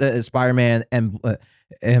X-Men, Spider-Man, and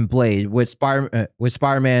Blade, which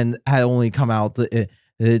Spider-Man had only come out the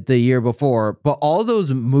year before. But all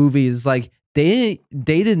those movies, like they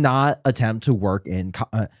did not attempt to work in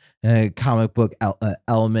comic book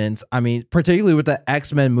elements. I mean, particularly with the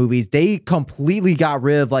X-Men movies, they completely got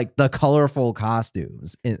rid of like the colorful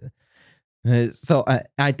costumes. So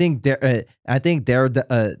I think Daredevil,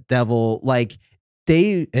 like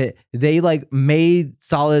they like made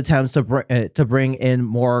solid attempts to bring in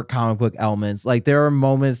more comic book elements. Like there are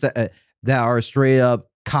moments that are straight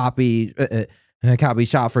up copy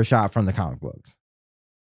shot for shot from the comic books.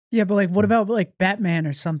 Yeah, but like, what about like Batman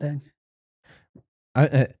or something?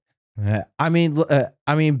 I mean,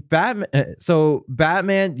 Batman. So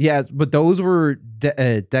Batman, yes, but those were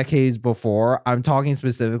decades before. I'm talking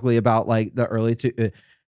specifically about like the early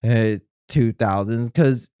 2000s,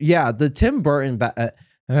 because yeah, the Tim Burton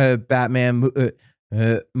Batman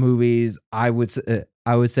movies, I would say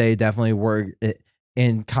definitely were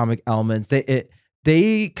in comic elements.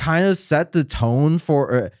 They kind of set the tone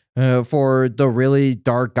for the really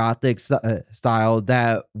dark gothic style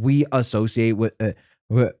that we associate with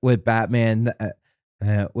Batman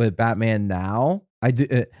now. I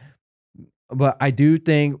do, but I do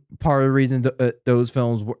think part of the reason those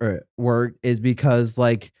films work is because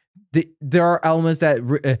like there are elements that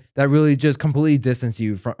really just completely distance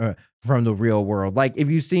you from the real world. Like if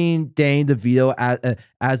you've seen Danny DeVito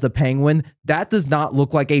as a Penguin, that does not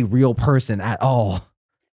look like a real person at all.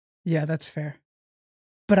 Yeah, that's fair.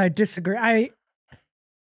 But I disagree. I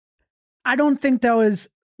don't think that was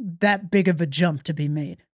that big of a jump to be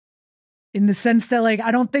made, in the sense that like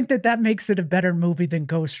I don't think that makes it a better movie than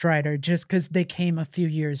Ghost Rider just because they came a few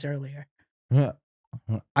years earlier.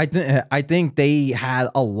 I think they had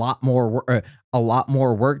a lot more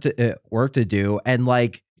work to do, and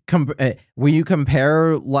like when you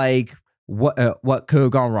compare like what could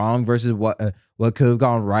have gone wrong versus what could have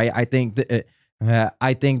gone right, I think that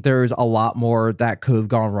I think there's a lot more that could have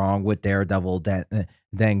gone wrong with Daredevil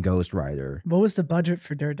than Ghost Rider. What was the budget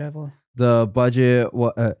for Daredevil? The budget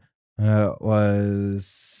was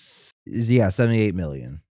 78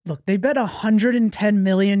 million. Look, they bet $110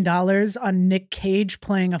 million on Nic Cage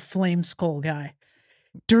playing a flame skull guy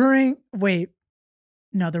the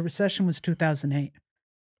recession was 2008.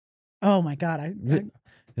 Oh my God. But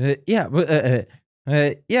where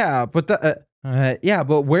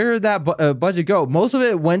did that budget go? Most of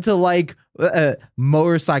it went to like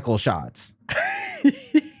motorcycle shots.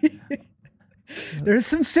 There's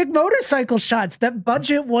some sick motorcycle shots. That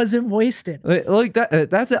budget wasn't wasted. Like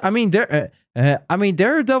that's it. I mean,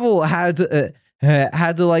 Daredevil had to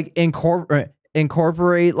like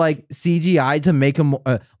incorporate like CGI to make him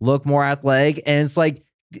look more athletic, and it's like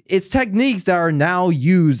it's techniques that are now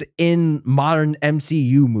used in modern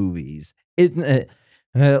MCU movies.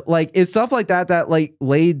 Like it's stuff like that like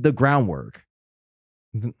laid the groundwork.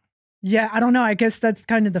 Yeah, I don't know. I guess that's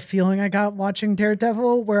kind of the feeling I got watching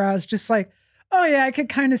Daredevil, where I was just like, oh yeah, I could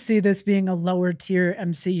kind of see this being a lower tier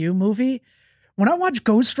MCU movie. When I watched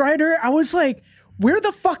Ghost Rider, I was like, where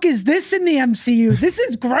the fuck is this in the MCU? This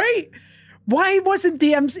is great. Why wasn't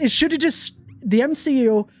the MCU? It should have just, the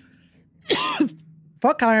MCU,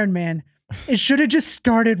 fuck Iron Man. It should have just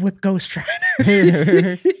started with Ghost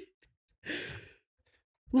Rider.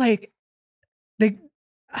 Like, dude,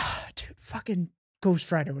 fucking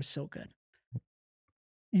Ghost Rider was so good.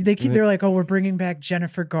 They're like, oh, we're bringing back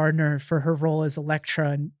Jennifer Gardner for her role as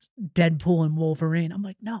Elektra and Deadpool and Wolverine. I'm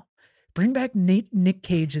like, no, Bring back Nic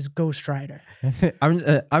Cage as Ghost Rider.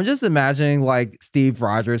 I'm just imagining like Steve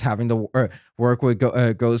Rogers having to work with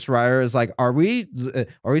Ghost Rider. Is like, are we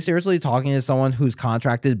seriously talking to someone who's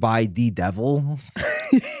contracted by the devil?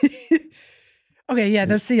 Okay, yeah,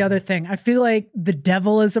 that's the other thing. I feel like the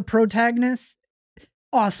devil is a protagonist.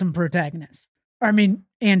 Awesome protagonist. I mean,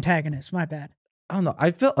 antagonist. My bad. I don't know.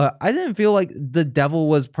 I didn't feel like the devil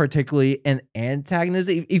was particularly an antagonist.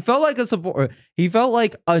 He felt like a support. He felt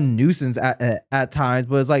like a nuisance at times,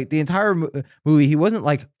 but it's like the entire movie, he wasn't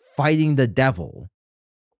like fighting the devil.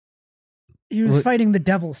 He was fighting the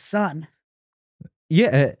devil's son.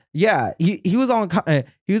 Yeah, yeah. He was on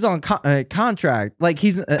contract. Like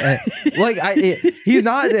he's he's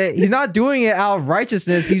not doing it out of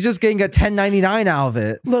righteousness. He's just getting a 1099 out of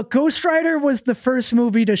it. Look, Ghost Rider was the first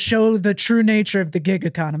movie to show the true nature of the gig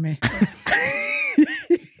economy.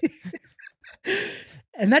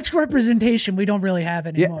 And that's representation we don't really have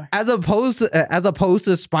anymore. Yeah, as opposed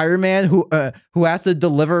to Spider-Man, who has to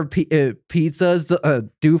deliver pizzas,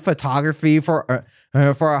 do photography for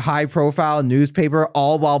a high-profile newspaper,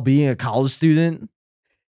 all while being a college student.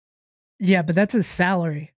 Yeah, but that's a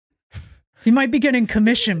salary. He might be getting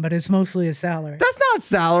commission, but it's mostly a salary. That's not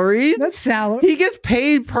salary. That's salary. He gets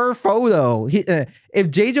paid per photo. If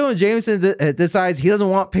J. Jonah Jameson decides he doesn't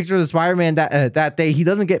want pictures of Spider-Man that day, he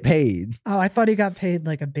doesn't get paid. Oh, I thought he got paid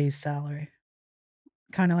like a base salary,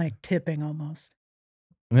 kind of like tipping almost.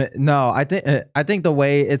 No, I think the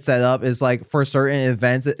way it's set up is like for certain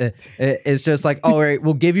events, it's just like, all right,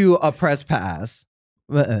 we'll give you a press pass,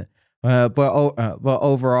 but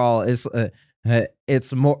overall,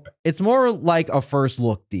 it's more like a first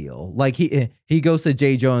look deal. Like he goes to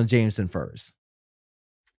J. Jonah Jameson first.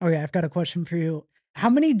 Okay, I've got a question for you. How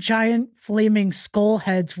many giant flaming skull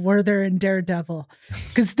heads were there in Daredevil?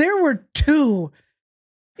 Because there were 2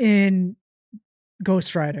 in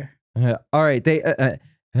Ghost Rider. All right, they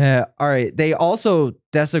also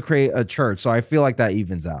desecrate a church, so I feel like that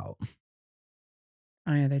evens out.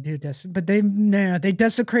 Oh yeah, they do but they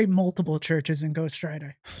desecrate multiple churches in Ghost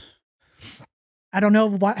Rider. I don't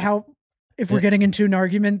know if we're getting into an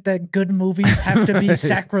argument that good movies have to be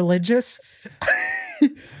sacrilegious.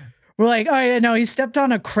 We're like, oh yeah, no, he stepped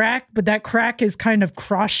on a crack, but that crack is kind of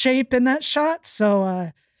cross shape in that shot.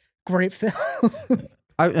 So great film.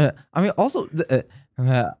 I mean, also,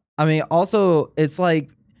 it's like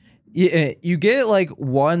you get like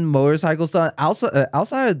one motorcycle stunt.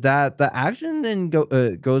 Outside of that, the action in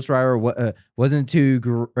Ghost Rider wasn't too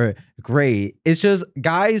great. It's just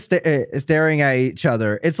guys staring at each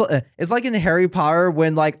other. It's like in Harry Potter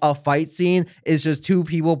when like a fight scene is just 2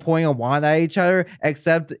 people pointing a wand at each other,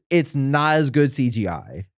 except it's not as good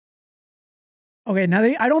CGI. Okay, now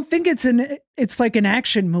I don't think it's like an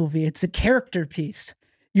action movie. It's a character piece.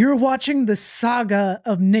 You're watching the saga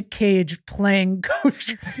of Nic Cage playing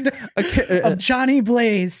Ghost of Johnny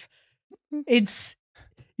Blaze.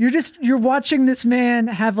 You're watching this man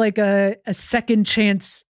have like a second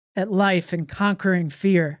chance at life and conquering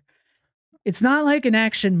fear. It's not like an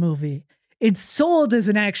action movie. It's sold as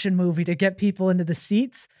an action movie to get people into the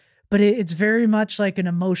seats, but it's very much like an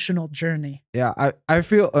emotional journey. Yeah, I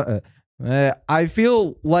feel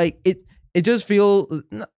like it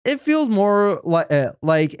feels more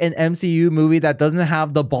like an MCU movie that doesn't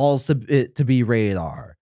have the balls to be rated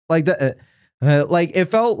R. Like it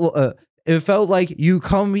felt like you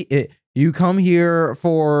come here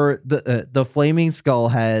for the flaming skull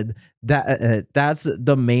head. That's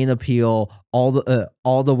the main appeal all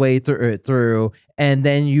the way through, and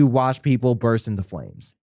then you watch people burst into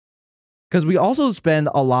flames. Because we also spend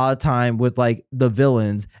a lot of time with like the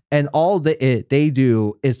villains, and all they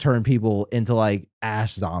do is turn people into like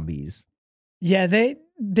ash zombies. Yeah, they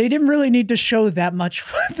didn't really need to show that much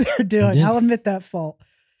what they're doing. I'll admit that fault.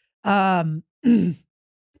 Shit,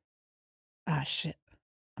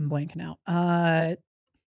 I'm blanking out.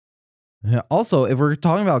 Also, if we're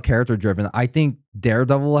talking about character driven, I think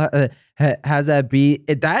Daredevil has that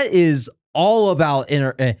beat. That is all about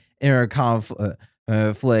inner conflict.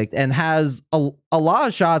 And has a lot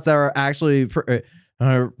of shots that are actually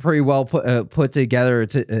pretty well put together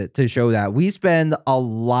to show that. We spend a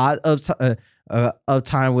lot of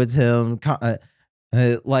time with him,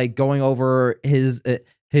 like going over his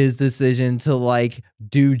decision to like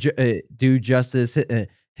do justice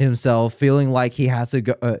himself, feeling like he has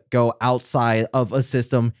to go outside of a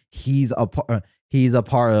system he's a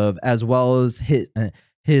part of, as well as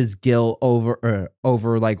his guilt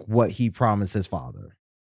over like what he promised his father.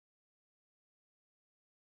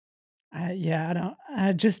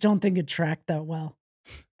 I just don't think it tracked that well.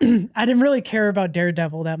 I didn't really care about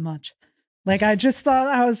Daredevil that much. Like I just thought,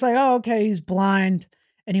 I was like, oh, okay, he's blind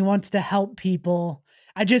and he wants to help people.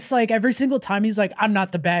 I just like every single time he's like, I'm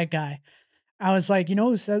not the bad guy. I was like, you know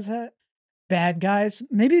who says that? Bad guys.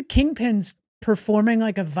 Maybe the Kingpin's performing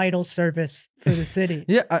like a vital service for the city.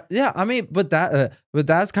 Yeah. I mean, but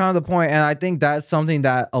that's kind of the point, and I think that's something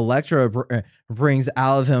that Elektra brings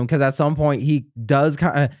out of him, because at some point he does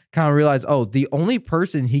kind of realize, oh, the only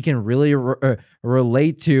person he can really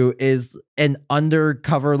relate to is an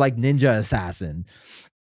undercover like ninja assassin.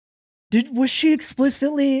 Was she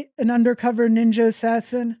explicitly an undercover ninja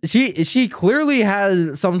assassin? She clearly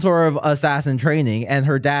has some sort of assassin training, and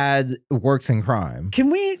her dad works in crime. Can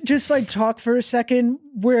we just like talk for a second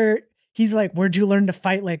where he's like, where'd you learn to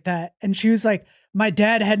fight like that? And she was like, my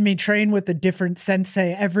dad had me train with a different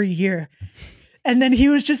sensei every year. And then he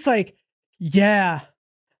was just like, yeah.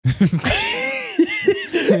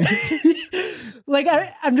 Like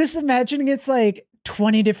I'm just imagining it's like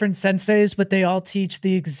 20 different senseis, but they all teach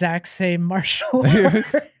the exact same martial art.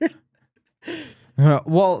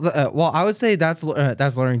 Well, I would say that's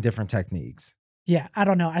learning different techniques. Yeah, I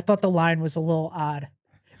don't know. I thought the line was a little odd.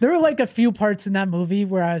 There were like a few parts in that movie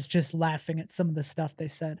where I was just laughing at some of the stuff they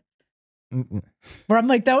said. Where I'm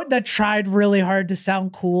like, that tried really hard to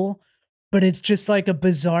sound cool, but it's just like a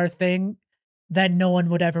bizarre thing that no one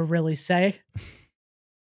would ever really say.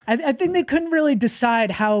 I think they couldn't really decide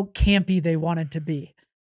how campy they wanted to be.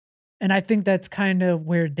 And I think that's kind of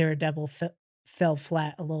where Daredevil fell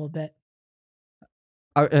flat a little bit.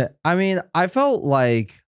 I mean, I felt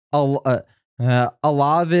like a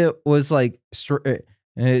lot of it was like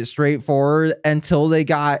straightforward until they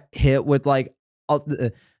got hit with like a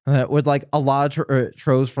lot of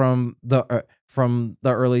tropes from the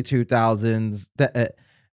early 2000s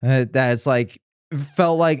that's like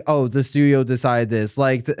felt like, oh, the studio decided this,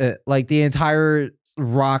 like the entire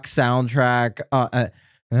rock soundtrack.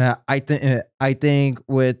 I think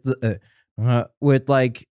with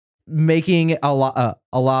like making a lot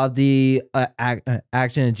of the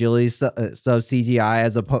action agility stuff CGI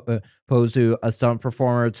as opposed to a stunt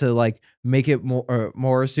performer to like make it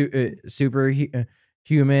more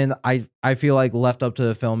superhuman. I feel like left up to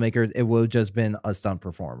the filmmakers, it would have just been a stunt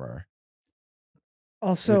performer.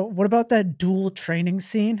 Also, what about that dual training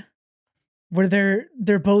scene where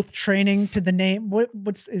they're both training to the name?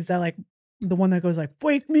 What's is that like the one that goes like,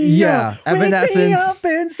 wake me up, Evanescence. Wake me up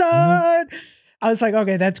inside. Mm-hmm. I was like,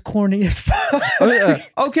 okay, that's corny as fuck.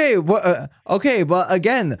 Okay, but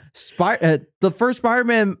again, the first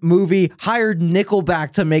Spider-Man movie hired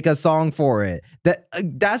Nickelback to make a song for it.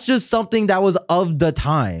 That's just something that was of the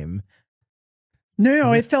time.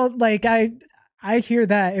 No, it felt like I hear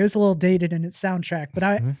that it was a little dated in its soundtrack, but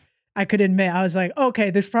I could admit I was like, okay,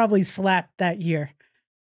 this probably slapped that year.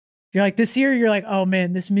 You're like, this year, you're like, oh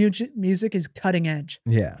man, this music is cutting edge.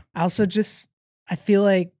 Yeah. Also, I feel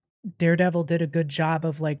like Daredevil did a good job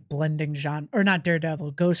of like blending genre, or not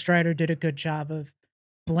Daredevil, Ghost Rider did a good job of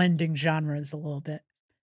blending genres a little bit,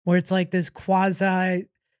 where it's like this quasi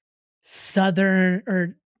Southern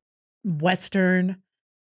or Western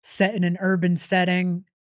set in an urban setting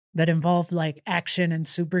that involved like action and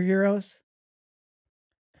superheroes.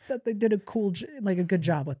 That they did a good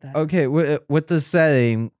job with that. Okay, with the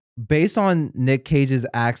setting, based on Nic Cage's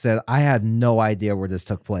accent, I have no idea where this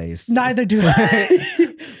took place. Neither do I.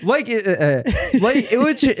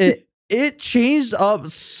 It changed up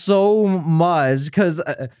so much because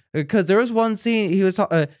there was one scene he was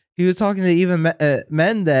talking to Eva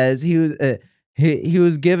Mendes. He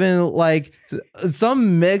was given like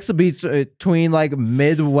some mix between like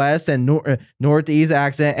Midwest and Northeast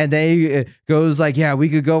accent, and then he goes like, yeah, we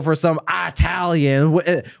could go for some Italian,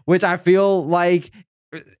 which I feel like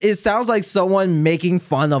it sounds like someone making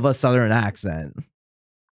fun of a Southern accent.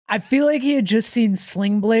 I feel like he had just seen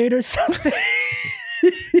Sling Blade or something.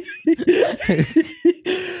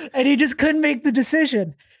 And he just couldn't make the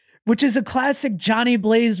decision, which is a classic Johnny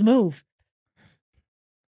Blaze move.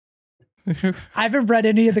 I haven't read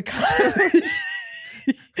any of the comics.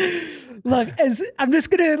 Look, I'm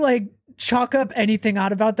just gonna like chalk up anything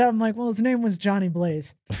out about that. I'm like, well, his name was Johnny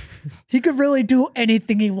Blaze. He could really do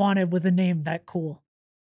anything he wanted with a name that cool.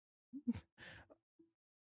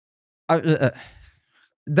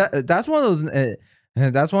 That's one of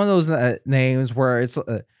those names where it's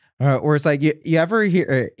like you ever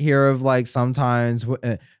hear of like sometimes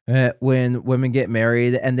when women get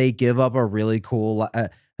married and they give up a really cool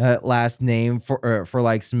last name for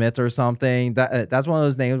like Smith or something. That's one of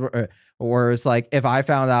those names where it's like, if I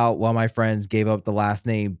found out one of my friends gave up the last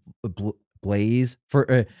name Blaze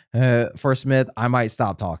for Smith, I might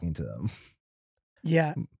stop talking to them.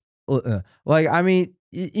 Yeah. Like, I mean,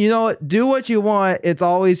 you know, do what you want. It's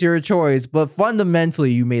always your choice, but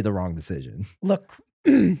fundamentally you made the wrong decision. Look,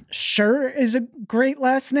 Sure is a great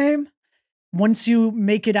last name once you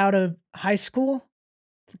make it out of high school.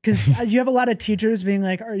 Because you have a lot of teachers being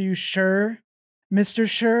like, "Are you sure, Mr.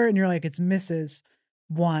 Sure?" And you're like, "It's Mrs.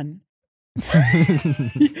 1."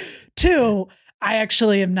 2, I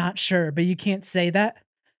actually am not sure, but you can't say that.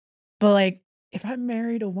 But like, if I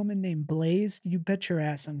married a woman named Blaze, you bet your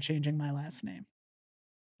ass I'm changing my last name.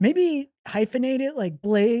 Maybe hyphenate it like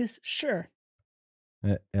Blaze. Sure.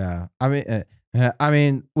 Yeah, I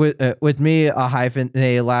mean, with me, a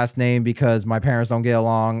hyphenated last name because my parents don't get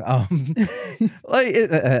along.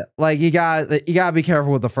 Like you gotta be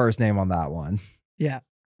careful with the first name on that one. Yeah.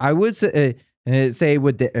 I would say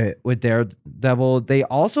with Daredevil, they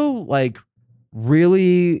also like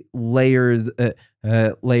really layered the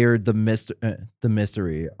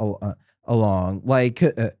mystery along, like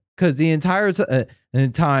because the entire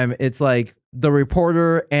time it's like the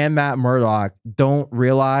reporter and Matt Murdock don't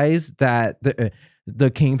realize that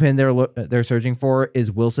the kingpin they're searching for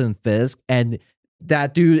is Wilson Fisk, and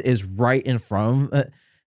that dude is right in front of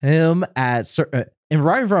him and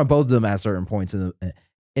right in front of both of them at certain points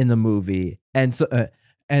in the movie, and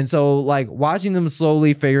so like watching them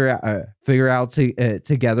slowly figure out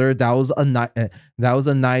together, that was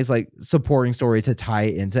a nice like supporting story to tie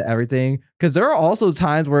into everything, because there are also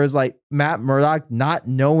times where it's like Matt Murdock not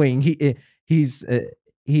knowing he's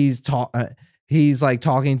like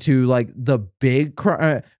talking to like the big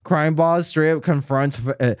crime boss, straight up confronts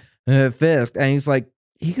Fisk, and he's like,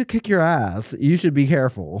 he could kick your ass, you should be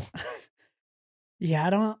careful. Yeah, I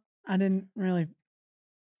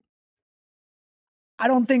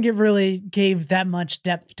don't think it really gave that much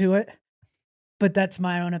depth to it, but that's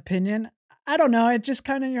my own opinion. I don't know. It just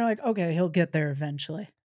kind of, you're like, okay, he'll get there eventually.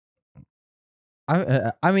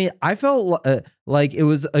 I mean, I felt like it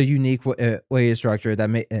was a unique way of structure that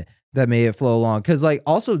made it flow along. Because like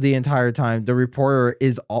also the entire time the reporter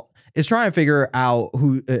is trying to figure out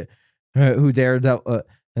who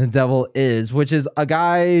Daredevil is, which is a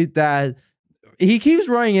guy that he keeps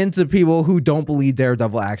running into people who don't believe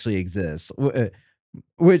Daredevil actually exists,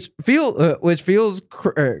 which feels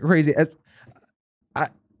crazy.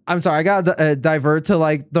 I'm sorry, I gotta divert to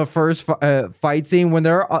like the first fight scene when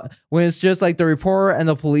when it's just like the reporter and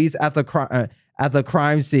the police at the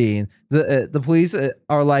crime scene. The police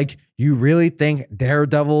are like, "You really think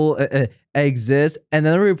Daredevil exists?" And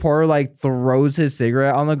then the reporter like throws his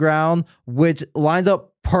cigarette on the ground, which lines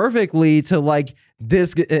up perfectly to like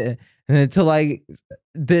this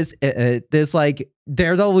this like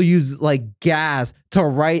Daredevil uses like gas to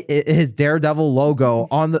write his Daredevil logo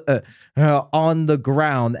on the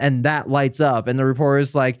ground, and that lights up, and the reporter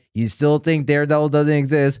is like, "You still think Daredevil doesn't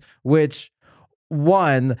exist?" Which,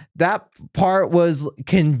 one, that part was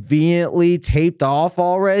conveniently taped off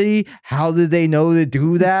already. How did they know to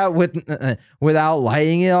do that without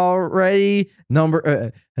lighting it already?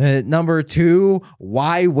 Number two,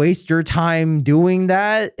 why waste your time doing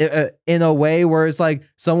that in a way where it's like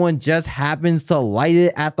someone just happens to light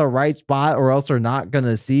it at the right spot, or else they're not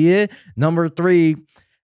gonna see it? Number three,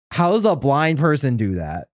 how does a blind person do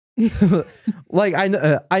that? Like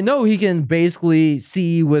I know he can basically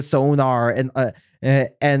see with sonar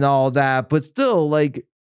and all that, but still, like,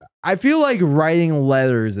 I feel like writing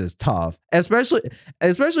letters is tough, especially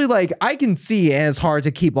like I can see, and it's hard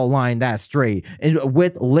to keep a line that straight, and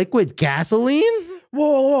with liquid gasoline.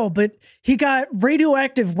 Whoa, but he got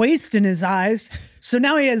radioactive waste in his eyes, so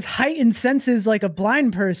now he has heightened senses like a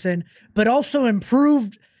blind person, but also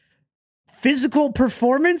improved physical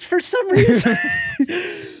performance for some reason.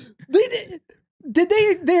 They're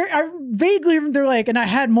like, and I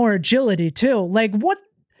had more agility too. Like, what?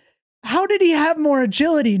 How did he have more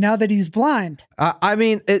agility now that he's blind? I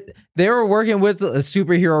mean, they were working with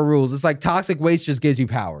superhero rules. It's like toxic waste just gives you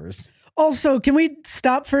powers. Also, can we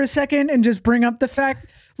stop for a second and just bring up the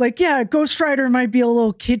fact, like, yeah, Ghost Rider might be a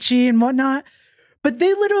little kitschy and whatnot, but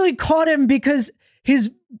they literally caught him because his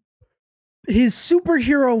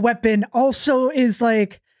superhero weapon also is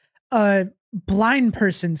like a blind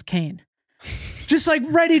person's cane. Just like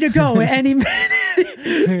ready to go any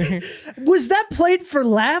minute. Was that played for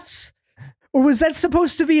laughs? Or was that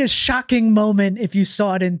supposed to be a shocking moment if you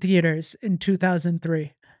saw it in theaters in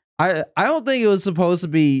 2003? I don't think it was supposed to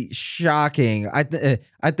be shocking. I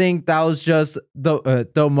think that was just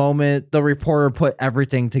the moment the reporter put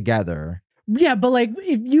everything together. Yeah, but like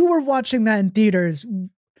if you were watching that in theaters,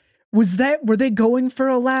 were they going for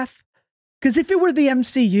a laugh? Because if it were the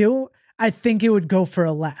MCU, I think it would go for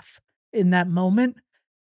a laugh in that moment.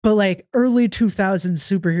 But like early 2000s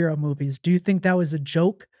superhero movies, do you think that was a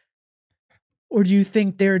joke? Or do you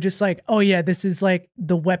think they're just like, oh yeah, this is like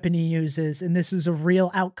the weapon he uses and this is a real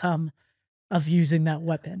outcome of using that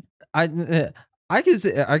weapon. I can see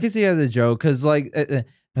it as a joke because like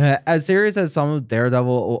as serious as some of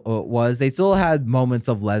Daredevil was, they still had moments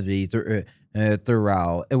of levity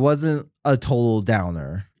throughout. It wasn't a total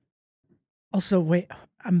downer. Also, wait,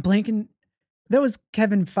 I'm blanking. That was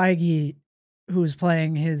Kevin Feige who was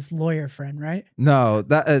playing his lawyer friend, right? No,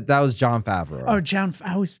 that was Jon Favreau. Oh,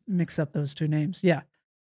 I always mix up those two names. Yeah,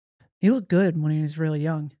 he looked good when he was really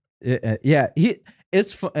young. Yeah,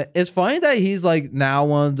 it's funny that he's like now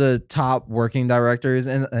one of the top working directors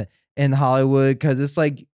in Hollywood, because it's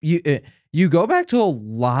like you go back to a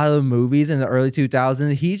lot of movies in the early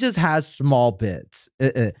 2000s, he just has small bits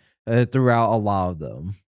throughout a lot of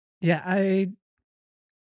them. Yeah,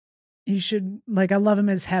 you should, like, I love him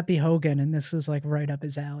as Happy Hogan, and this was like right up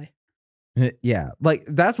his alley. Yeah, like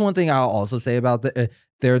that's one thing I'll also say about the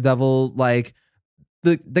Daredevil. Like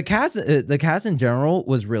the cast in general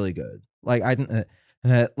was really good. Like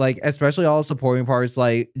like especially all supporting parts,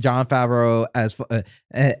 like Jon Favreau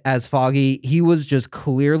as Foggy. He was just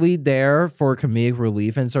clearly there for comedic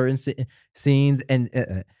relief in certain scenes,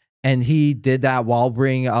 and he did that while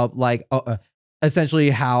bringing up like essentially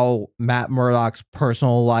how Matt Murdock's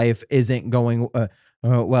personal life isn't going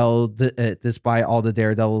well despite all the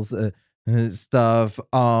Daredevil's stuff.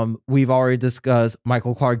 We've already discussed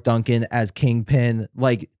Michael Clark Duncan as Kingpin,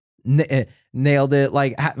 like nailed it.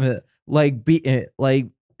 Like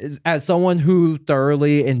as someone who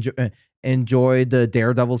thoroughly enjoyed the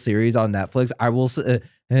Daredevil series on Netflix, I will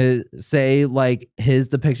say like his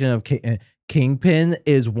depiction of Kingpin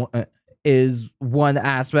is one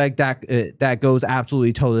aspect that goes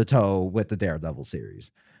absolutely toe to toe with the Daredevil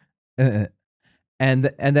series. And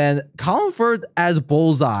then Colin Firth as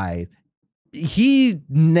Bullseye, he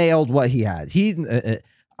nailed what he had.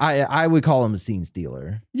 I would call him a scene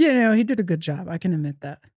stealer. Yeah, no, he did a good job. I can admit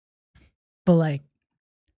that. But like,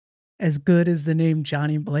 as good as the name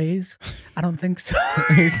Johnny Blaze, I don't think so.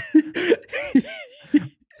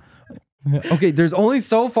 Okay, there's only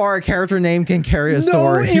so far a character name can carry a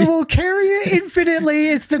story. No, it will carry it infinitely.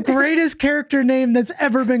 It's the greatest character name that's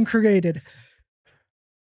ever been created.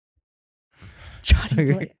 Johnny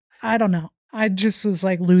Blaze. I don't know. I just was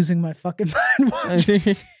like losing my fucking mind watching.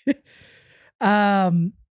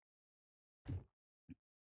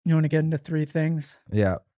 You want to get into three things?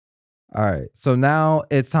 Yeah. All right. So now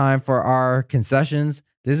it's time for our concessions.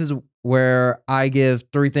 This is where I give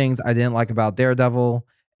three things I didn't like about Daredevil,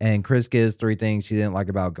 and Chris gives three things she didn't like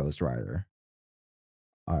about Ghost Rider.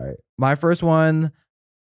 All right. My first one,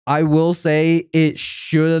 I will say it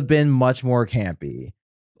should have been much more campy.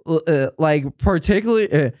 Like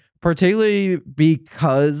particularly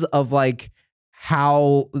because of like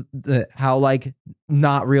how like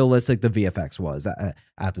not realistic the VFX was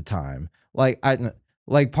at the time. Like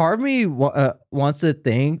part of me wants to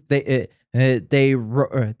think they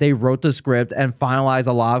wrote the script and finalized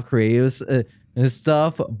a lot of creative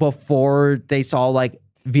stuff before they saw like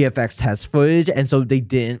VFX test footage, and so they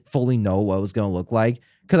didn't fully know what it was going to look like.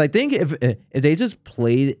 Because I think if they just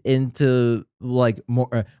played into like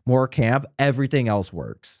more camp, everything else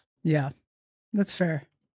works. Yeah, that's fair.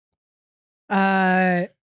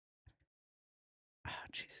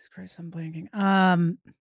 Jesus Christ, I'm blanking.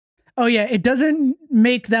 Oh yeah, it doesn't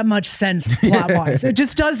make that much sense plot wise. It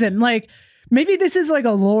just doesn't. Like, maybe this is like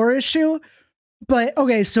a lore issue, but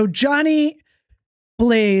okay. So Johnny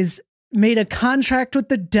Blaze made a contract with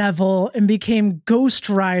the devil and became Ghost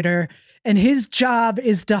Rider, and his job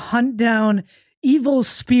is to hunt down evil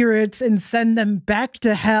spirits and send them back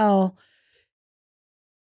to hell.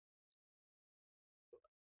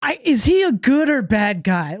 Is he a good or bad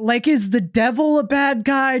guy? Like, is the devil a bad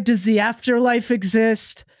guy? Does the afterlife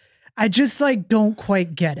exist? I just like don't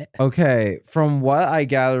quite get it. Okay, from what I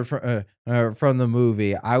gather from the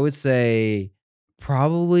movie, I would say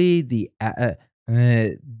probably the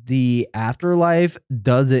afterlife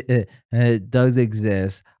does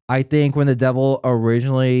exist. I think when the devil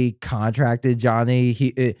originally contracted Johnny,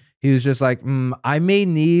 he was just like, I may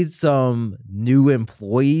need some new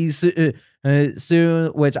employees soon,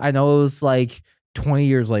 which I know is like 20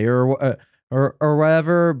 years later or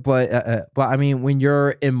whatever. But I mean, when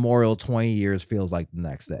you're immortal, 20 years feels like the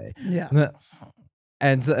next day. Yeah.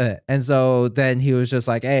 And so then he was just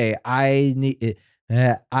like, hey, I need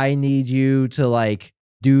you to like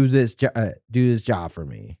do this job for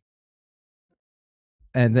me.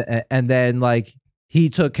 And then like he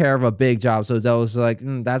took care of a big job, so that was like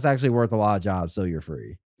that's actually worth a lot of jobs, so you're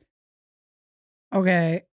free.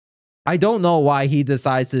 Okay, I don't know why he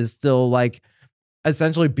decides to still like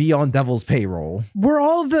essentially be on Devil's payroll. We're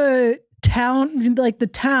all the town, like the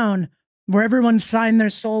town where everyone signed their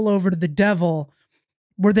soul over to the devil.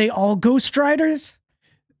 Were they all Ghost Riders?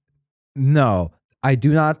 No, I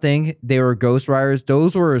do not think they were Ghost Riders.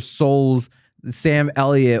 Those were souls Sam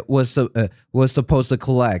Elliott was supposed to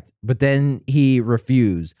collect, but then he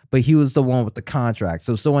refused. But he was the one with the contract,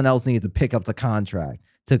 so someone else needed to pick up the contract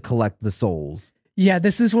to collect the souls. Yeah,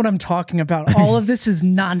 this is what I'm talking about. All of this is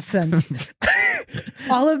nonsense.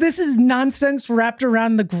 All of this is nonsense wrapped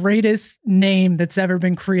around the greatest name that's ever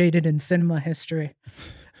been created in cinema history.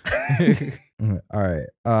 All right.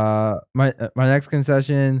 My next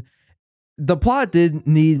concession. The plot did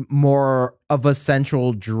need more of a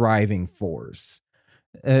central driving force,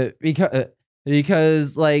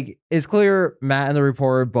 because like it's clear Matt and the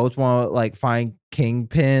reporter both want to like find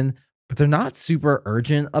Kingpin, but they're not super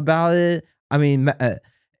urgent about it. I mean,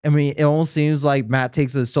 it almost seems like Matt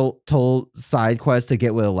takes a total side quest to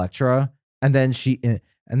get with Elektra, and then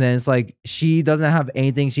it's like she doesn't have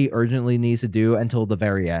anything she urgently needs to do until the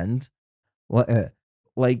very end.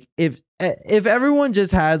 Like if everyone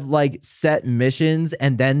just had like set missions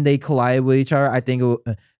and then they collide with each other, I think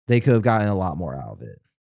they could have gotten a lot more out of it.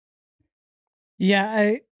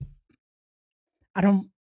 Yeah, I don't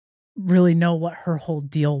really know what her whole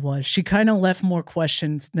deal was. She kind of left more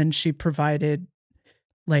questions than she provided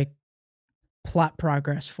like plot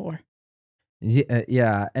progress for.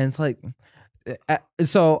 Yeah, and it's like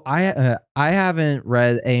so I haven't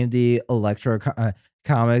read AMD Elektra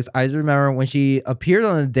comics. I just remember when she appeared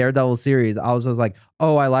on the Daredevil series, I was just like,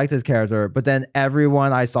 oh, I like this character. But then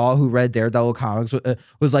everyone I saw who read Daredevil comics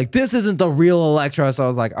was like, this isn't the real Elektra. So I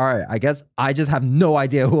was like, all right, I guess I just have no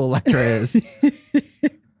idea who Elektra is.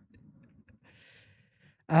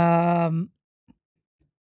 The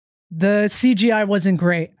CGI wasn't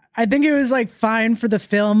great. I think it was like fine for the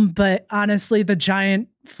film, but honestly, the giant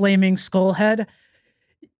flaming skull head,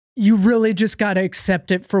 you really just got to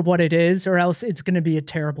accept it for what it is, or else it's going to be a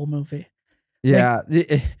terrible movie. Yeah.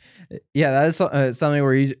 Yeah, that is something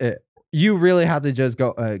where you really have to just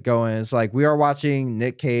go in. It's like we are watching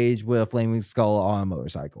Nic Cage with a flaming skull on a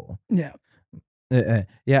motorcycle. Yeah.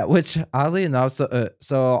 Yeah, which oddly enough,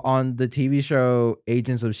 so on the TV show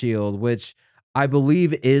Agents of S.H.I.E.L.D., which I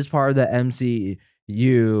believe is part of the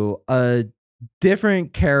MCU, a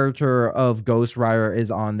different character of Ghost Rider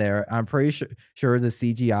is on there. I'm pretty sure the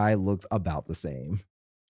CGI looks about the same.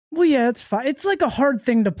 Well, yeah, it's fine. It's like a hard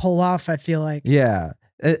thing to pull off, I feel like. Yeah,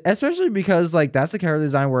 especially because like that's a character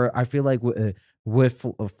design where I feel like with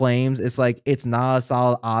flames, it's like it's not a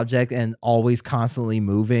solid object and always constantly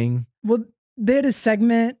moving. Well, they had a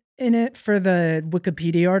segment in it for the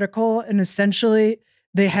Wikipedia article, and essentially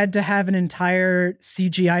they had to have an entire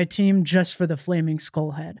CGI team just for the flaming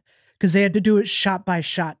skull head because they had to do it shot by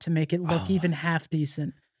shot to make it look even half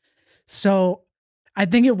decent. So I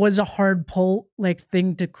think it was a hard pull like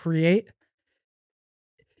thing to create.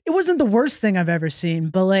 It wasn't the worst thing I've ever seen,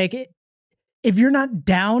 but like if you're not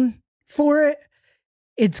down for it,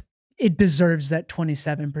 it deserves that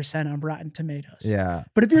 27% on Rotten Tomatoes. Yeah.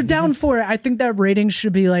 But if you're down for it, I think that rating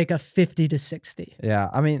should be like a 50 to 60. Yeah.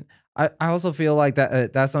 I mean, I also feel like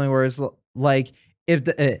that that's something where it's like if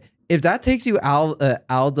that takes you out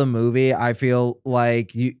of the movie, I feel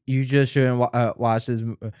like you just shouldn't watch this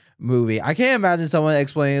movie. I can't imagine someone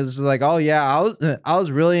explaining it's like, oh yeah, I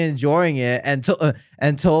was really enjoying it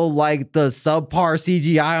until like the subpar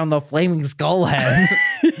CGI on the flaming skull head.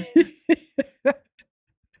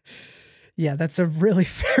 Yeah, that's a really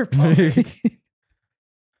fair point.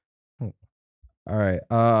 All right.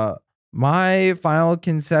 My final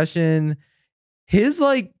concession, his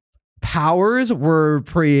like powers were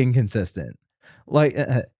pretty inconsistent. Like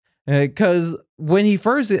because when he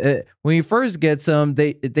first gets them,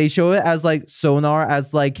 they show it as like sonar,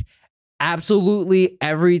 as like absolutely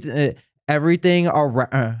everything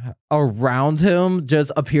around him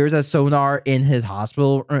just appears as sonar in his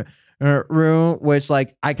hospital room, which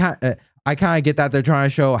like I kind of get that they're trying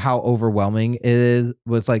to show how overwhelming it is.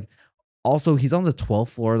 But it's like, also he's on the 12th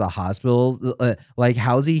floor of the hospital. Like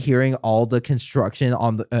how's he hearing all the construction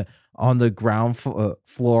on the ground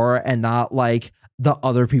floor and not like the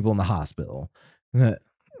other people in the hospital?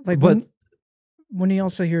 Like, but when he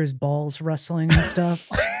also hears balls rustling and stuff.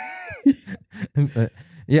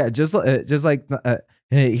 Yeah, just like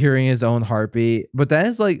hearing his own heartbeat. But that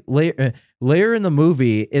is like later in the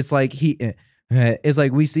movie, it's like it's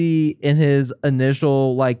like we see in his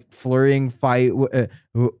initial like flirting fight with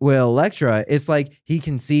Elektra, it's like he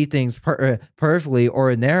can see things perfectly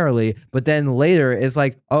ordinarily, but then later it's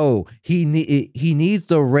like, oh, he needs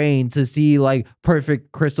the rain to see like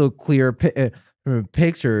perfect crystal clear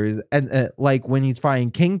pictures, and like when he's fighting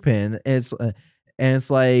Kingpin, it's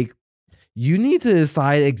like you need to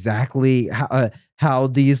decide exactly how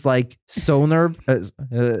these like sonar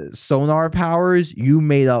powers you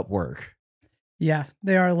made up work. Yeah,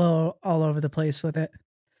 they are a little all over the place with it.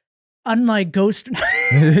 Unlike Ghost.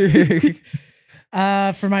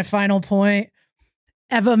 For my final point,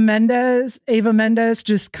 Ava Mendes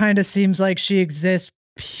just kind of seems like she exists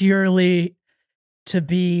purely to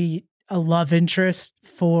be a love interest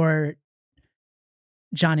for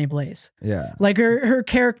Johnny Blaze. Yeah. Like her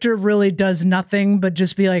character really does nothing but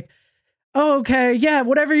just be like, oh, okay, yeah,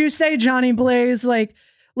 whatever you say, Johnny Blaze. Like,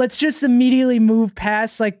 let's just immediately move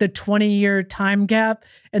past like the 20-year time gap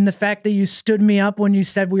and the fact that you stood me up when you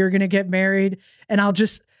said we were going to get married. And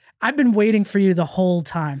I've been waiting for you the whole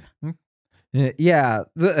time. Yeah.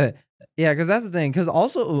 Yeah. Cause that's the thing. Cause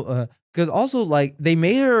also like they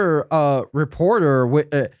made her a reporter,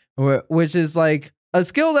 which is like a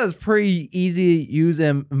skill that's pretty easy to use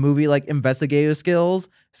in a movie, like investigative skills.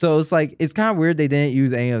 So it's like, it's kind of weird they didn't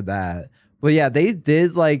use any of that. But yeah, they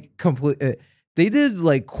did like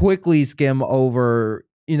quickly skim over,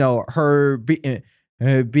 her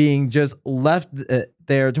being just left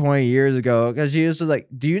there 20 years ago. Cause she was just like,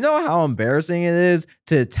 do you know how embarrassing it is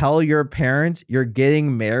to tell your parents you're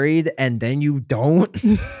getting married and then you don't?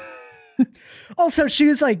 Also, she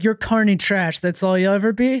was like, you're carny trash. That's all you'll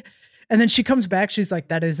ever be. And then she comes back. She's like,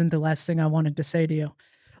 that isn't the last thing I wanted to say to you.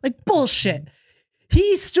 Like, bullshit.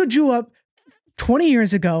 He stood you up 20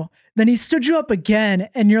 years ago. Then he stood you up again.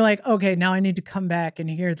 And you're like, okay, now I need to come back and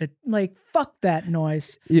hear the, like, fuck that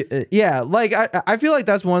noise. Yeah. Like, I feel like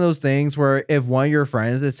that's one of those things where if one of your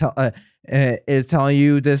friends is telling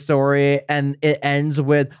you this story and it ends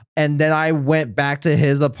with, and then I went back to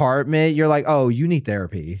his apartment, you're like, oh, you need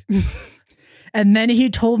therapy. And then he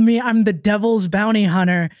told me I'm the devil's bounty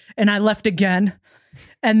hunter and I left again.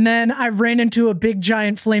 And then I ran into a big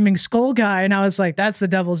giant flaming skull guy and I was like, that's the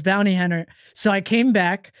devil's bounty hunter. So I came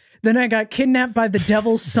back. Then I got kidnapped by the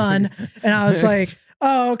devil's son and I was like,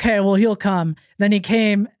 oh, okay, well, he'll come. Then he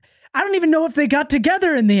came. I don't even know if they got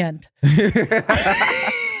together in the end.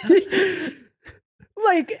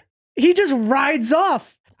 Like, he just rides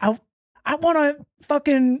off. I want to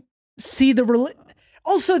fucking see the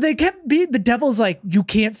Also, they kept the devil's like, you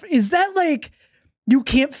can't, is that like, you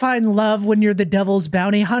can't find love when you're the devil's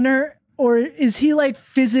bounty hunter? Or is he like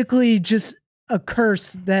physically just a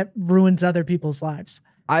curse that ruins other people's lives?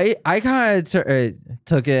 I kind of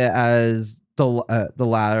took it as the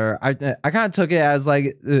latter. I kind of took it as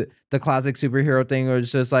like the classic superhero thing, where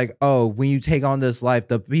it's just like, oh, when you take on this life,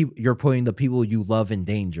 you're putting the people you love in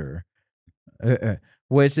danger.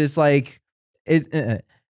 Which is like,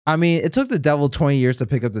 I mean, it took the devil 20 years to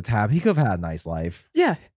pick up the tab. He could have had a nice life.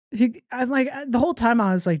 Yeah. I like the whole time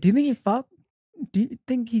I was like, do you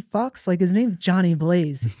think he fucks? Like, his name's Johnny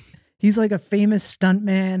Blaze. He's like a famous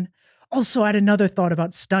stuntman. Also, I had another thought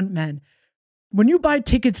about stuntmen. When you buy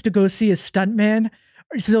tickets to go see a stuntman,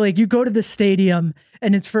 so like you go to the stadium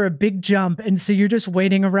and it's for a big jump. And so you're just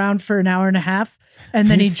waiting around for an hour and a half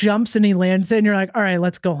and then he jumps and he lands it and you're like, all right,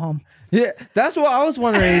 let's go home. Yeah, that's what I was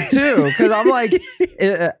wondering too. Because I'm like,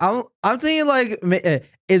 I'm thinking like,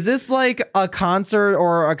 is this like a concert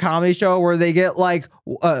or a comedy show where they get like,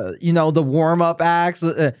 the warm up acts?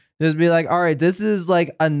 Just be like, all right, this is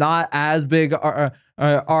like a not as big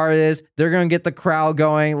artist. They're gonna get the crowd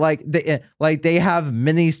going. Like they have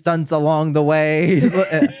mini stunts along the way,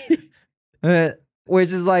 which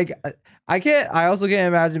is like. I also can't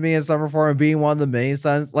imagine being in Summer Form and being one of the mini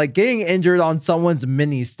stunts, like getting injured on someone's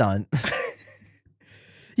mini stunt.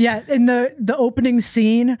 Yeah, in the opening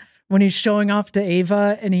scene when he's showing off to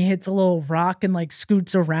Ava and he hits a little rock and like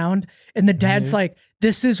scoots around, and the dad's like,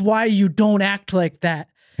 "This is why you don't act like that."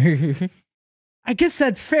 I guess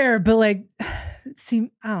that's fair, but like, I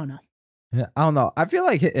don't know. Yeah, I don't know. I feel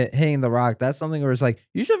like hitting the rock, that's something where it's like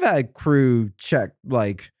you should have had crew check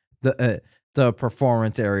like the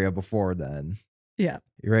performance area before then. Yeah.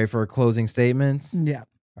 You ready for closing statements? Yeah.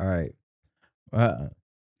 All right.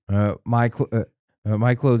 My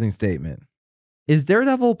closing statement. Is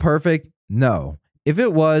Daredevil perfect? No. If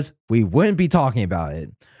it was, we wouldn't be talking about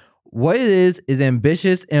it. What it is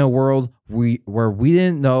ambitious in a world where we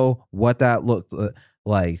didn't know what that looked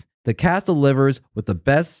like. The cast delivers with the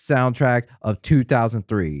best soundtrack of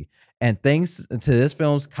 2003. And thanks to this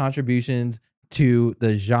film's contributions to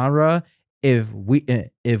the genre, if we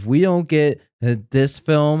don't get this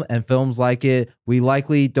film and films like it, we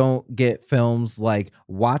likely don't get films like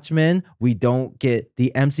Watchmen, we don't get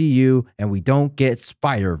the MCU, and we don't get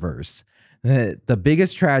Spider-Verse. The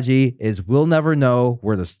biggest tragedy is we'll never know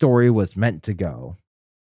where the story was meant to go.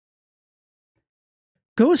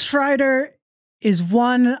 Ghost Rider is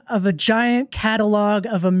one of a giant catalog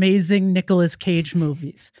of amazing Nicolas Cage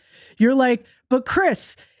movies. You're like, but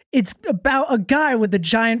Chris, it's about a guy with a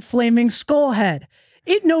giant flaming skull head.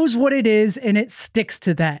 It knows what it is and it sticks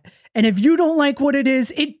to that. And if you don't like what it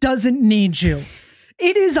is, it doesn't need you.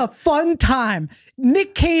 It is a fun time.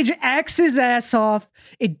 Nic Cage acts his ass off.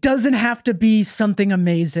 It doesn't have to be something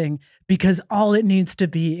amazing because all it needs to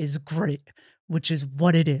be is great, which is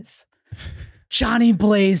what it is. Johnny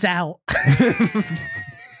Blaze out.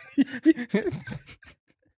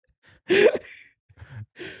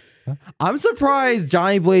 I'm surprised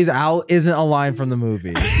Johnny Blaze out isn't a line from the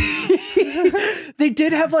movie. They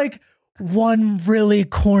did have like one really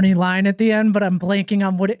corny line at the end, but I'm blanking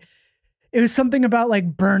on what it was something about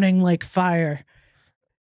like burning like fire.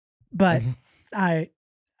 But I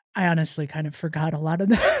honestly kind of forgot a lot of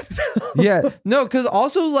that. Yeah, no, because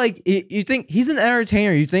also like you think he's an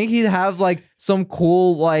entertainer. You think he'd have like some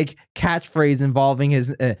cool like catchphrase involving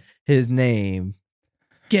his name.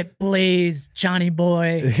 Get blazed, Johnny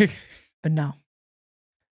boy. But no,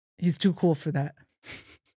 he's too cool for that.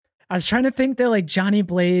 I was trying to think that like Johnny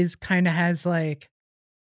Blaze kind of has like,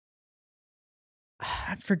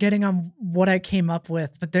 I'm forgetting on what I came up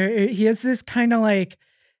with, but he has this kind of like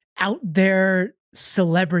out there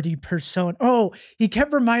celebrity persona. Oh, he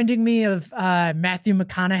kept reminding me of Matthew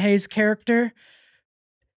McConaughey's character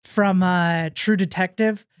from True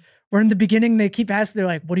Detective, where in the beginning they keep asking, they're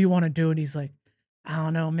like, what do you want to do? And he's like, I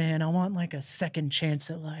don't know, man. I want like a second chance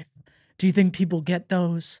at life. Do you think people get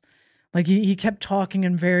those? Like he kept talking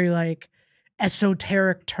in very like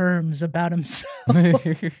esoteric terms about himself.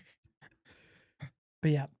 But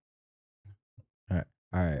yeah. All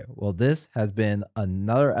right. Well, this has been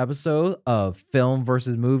another episode of Film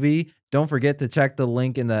versus Movie. Don't forget to check the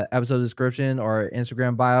link in the episode description or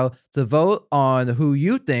Instagram bio to vote on who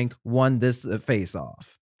you think won this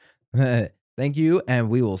face-off. Thank you, and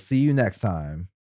we will see you next time.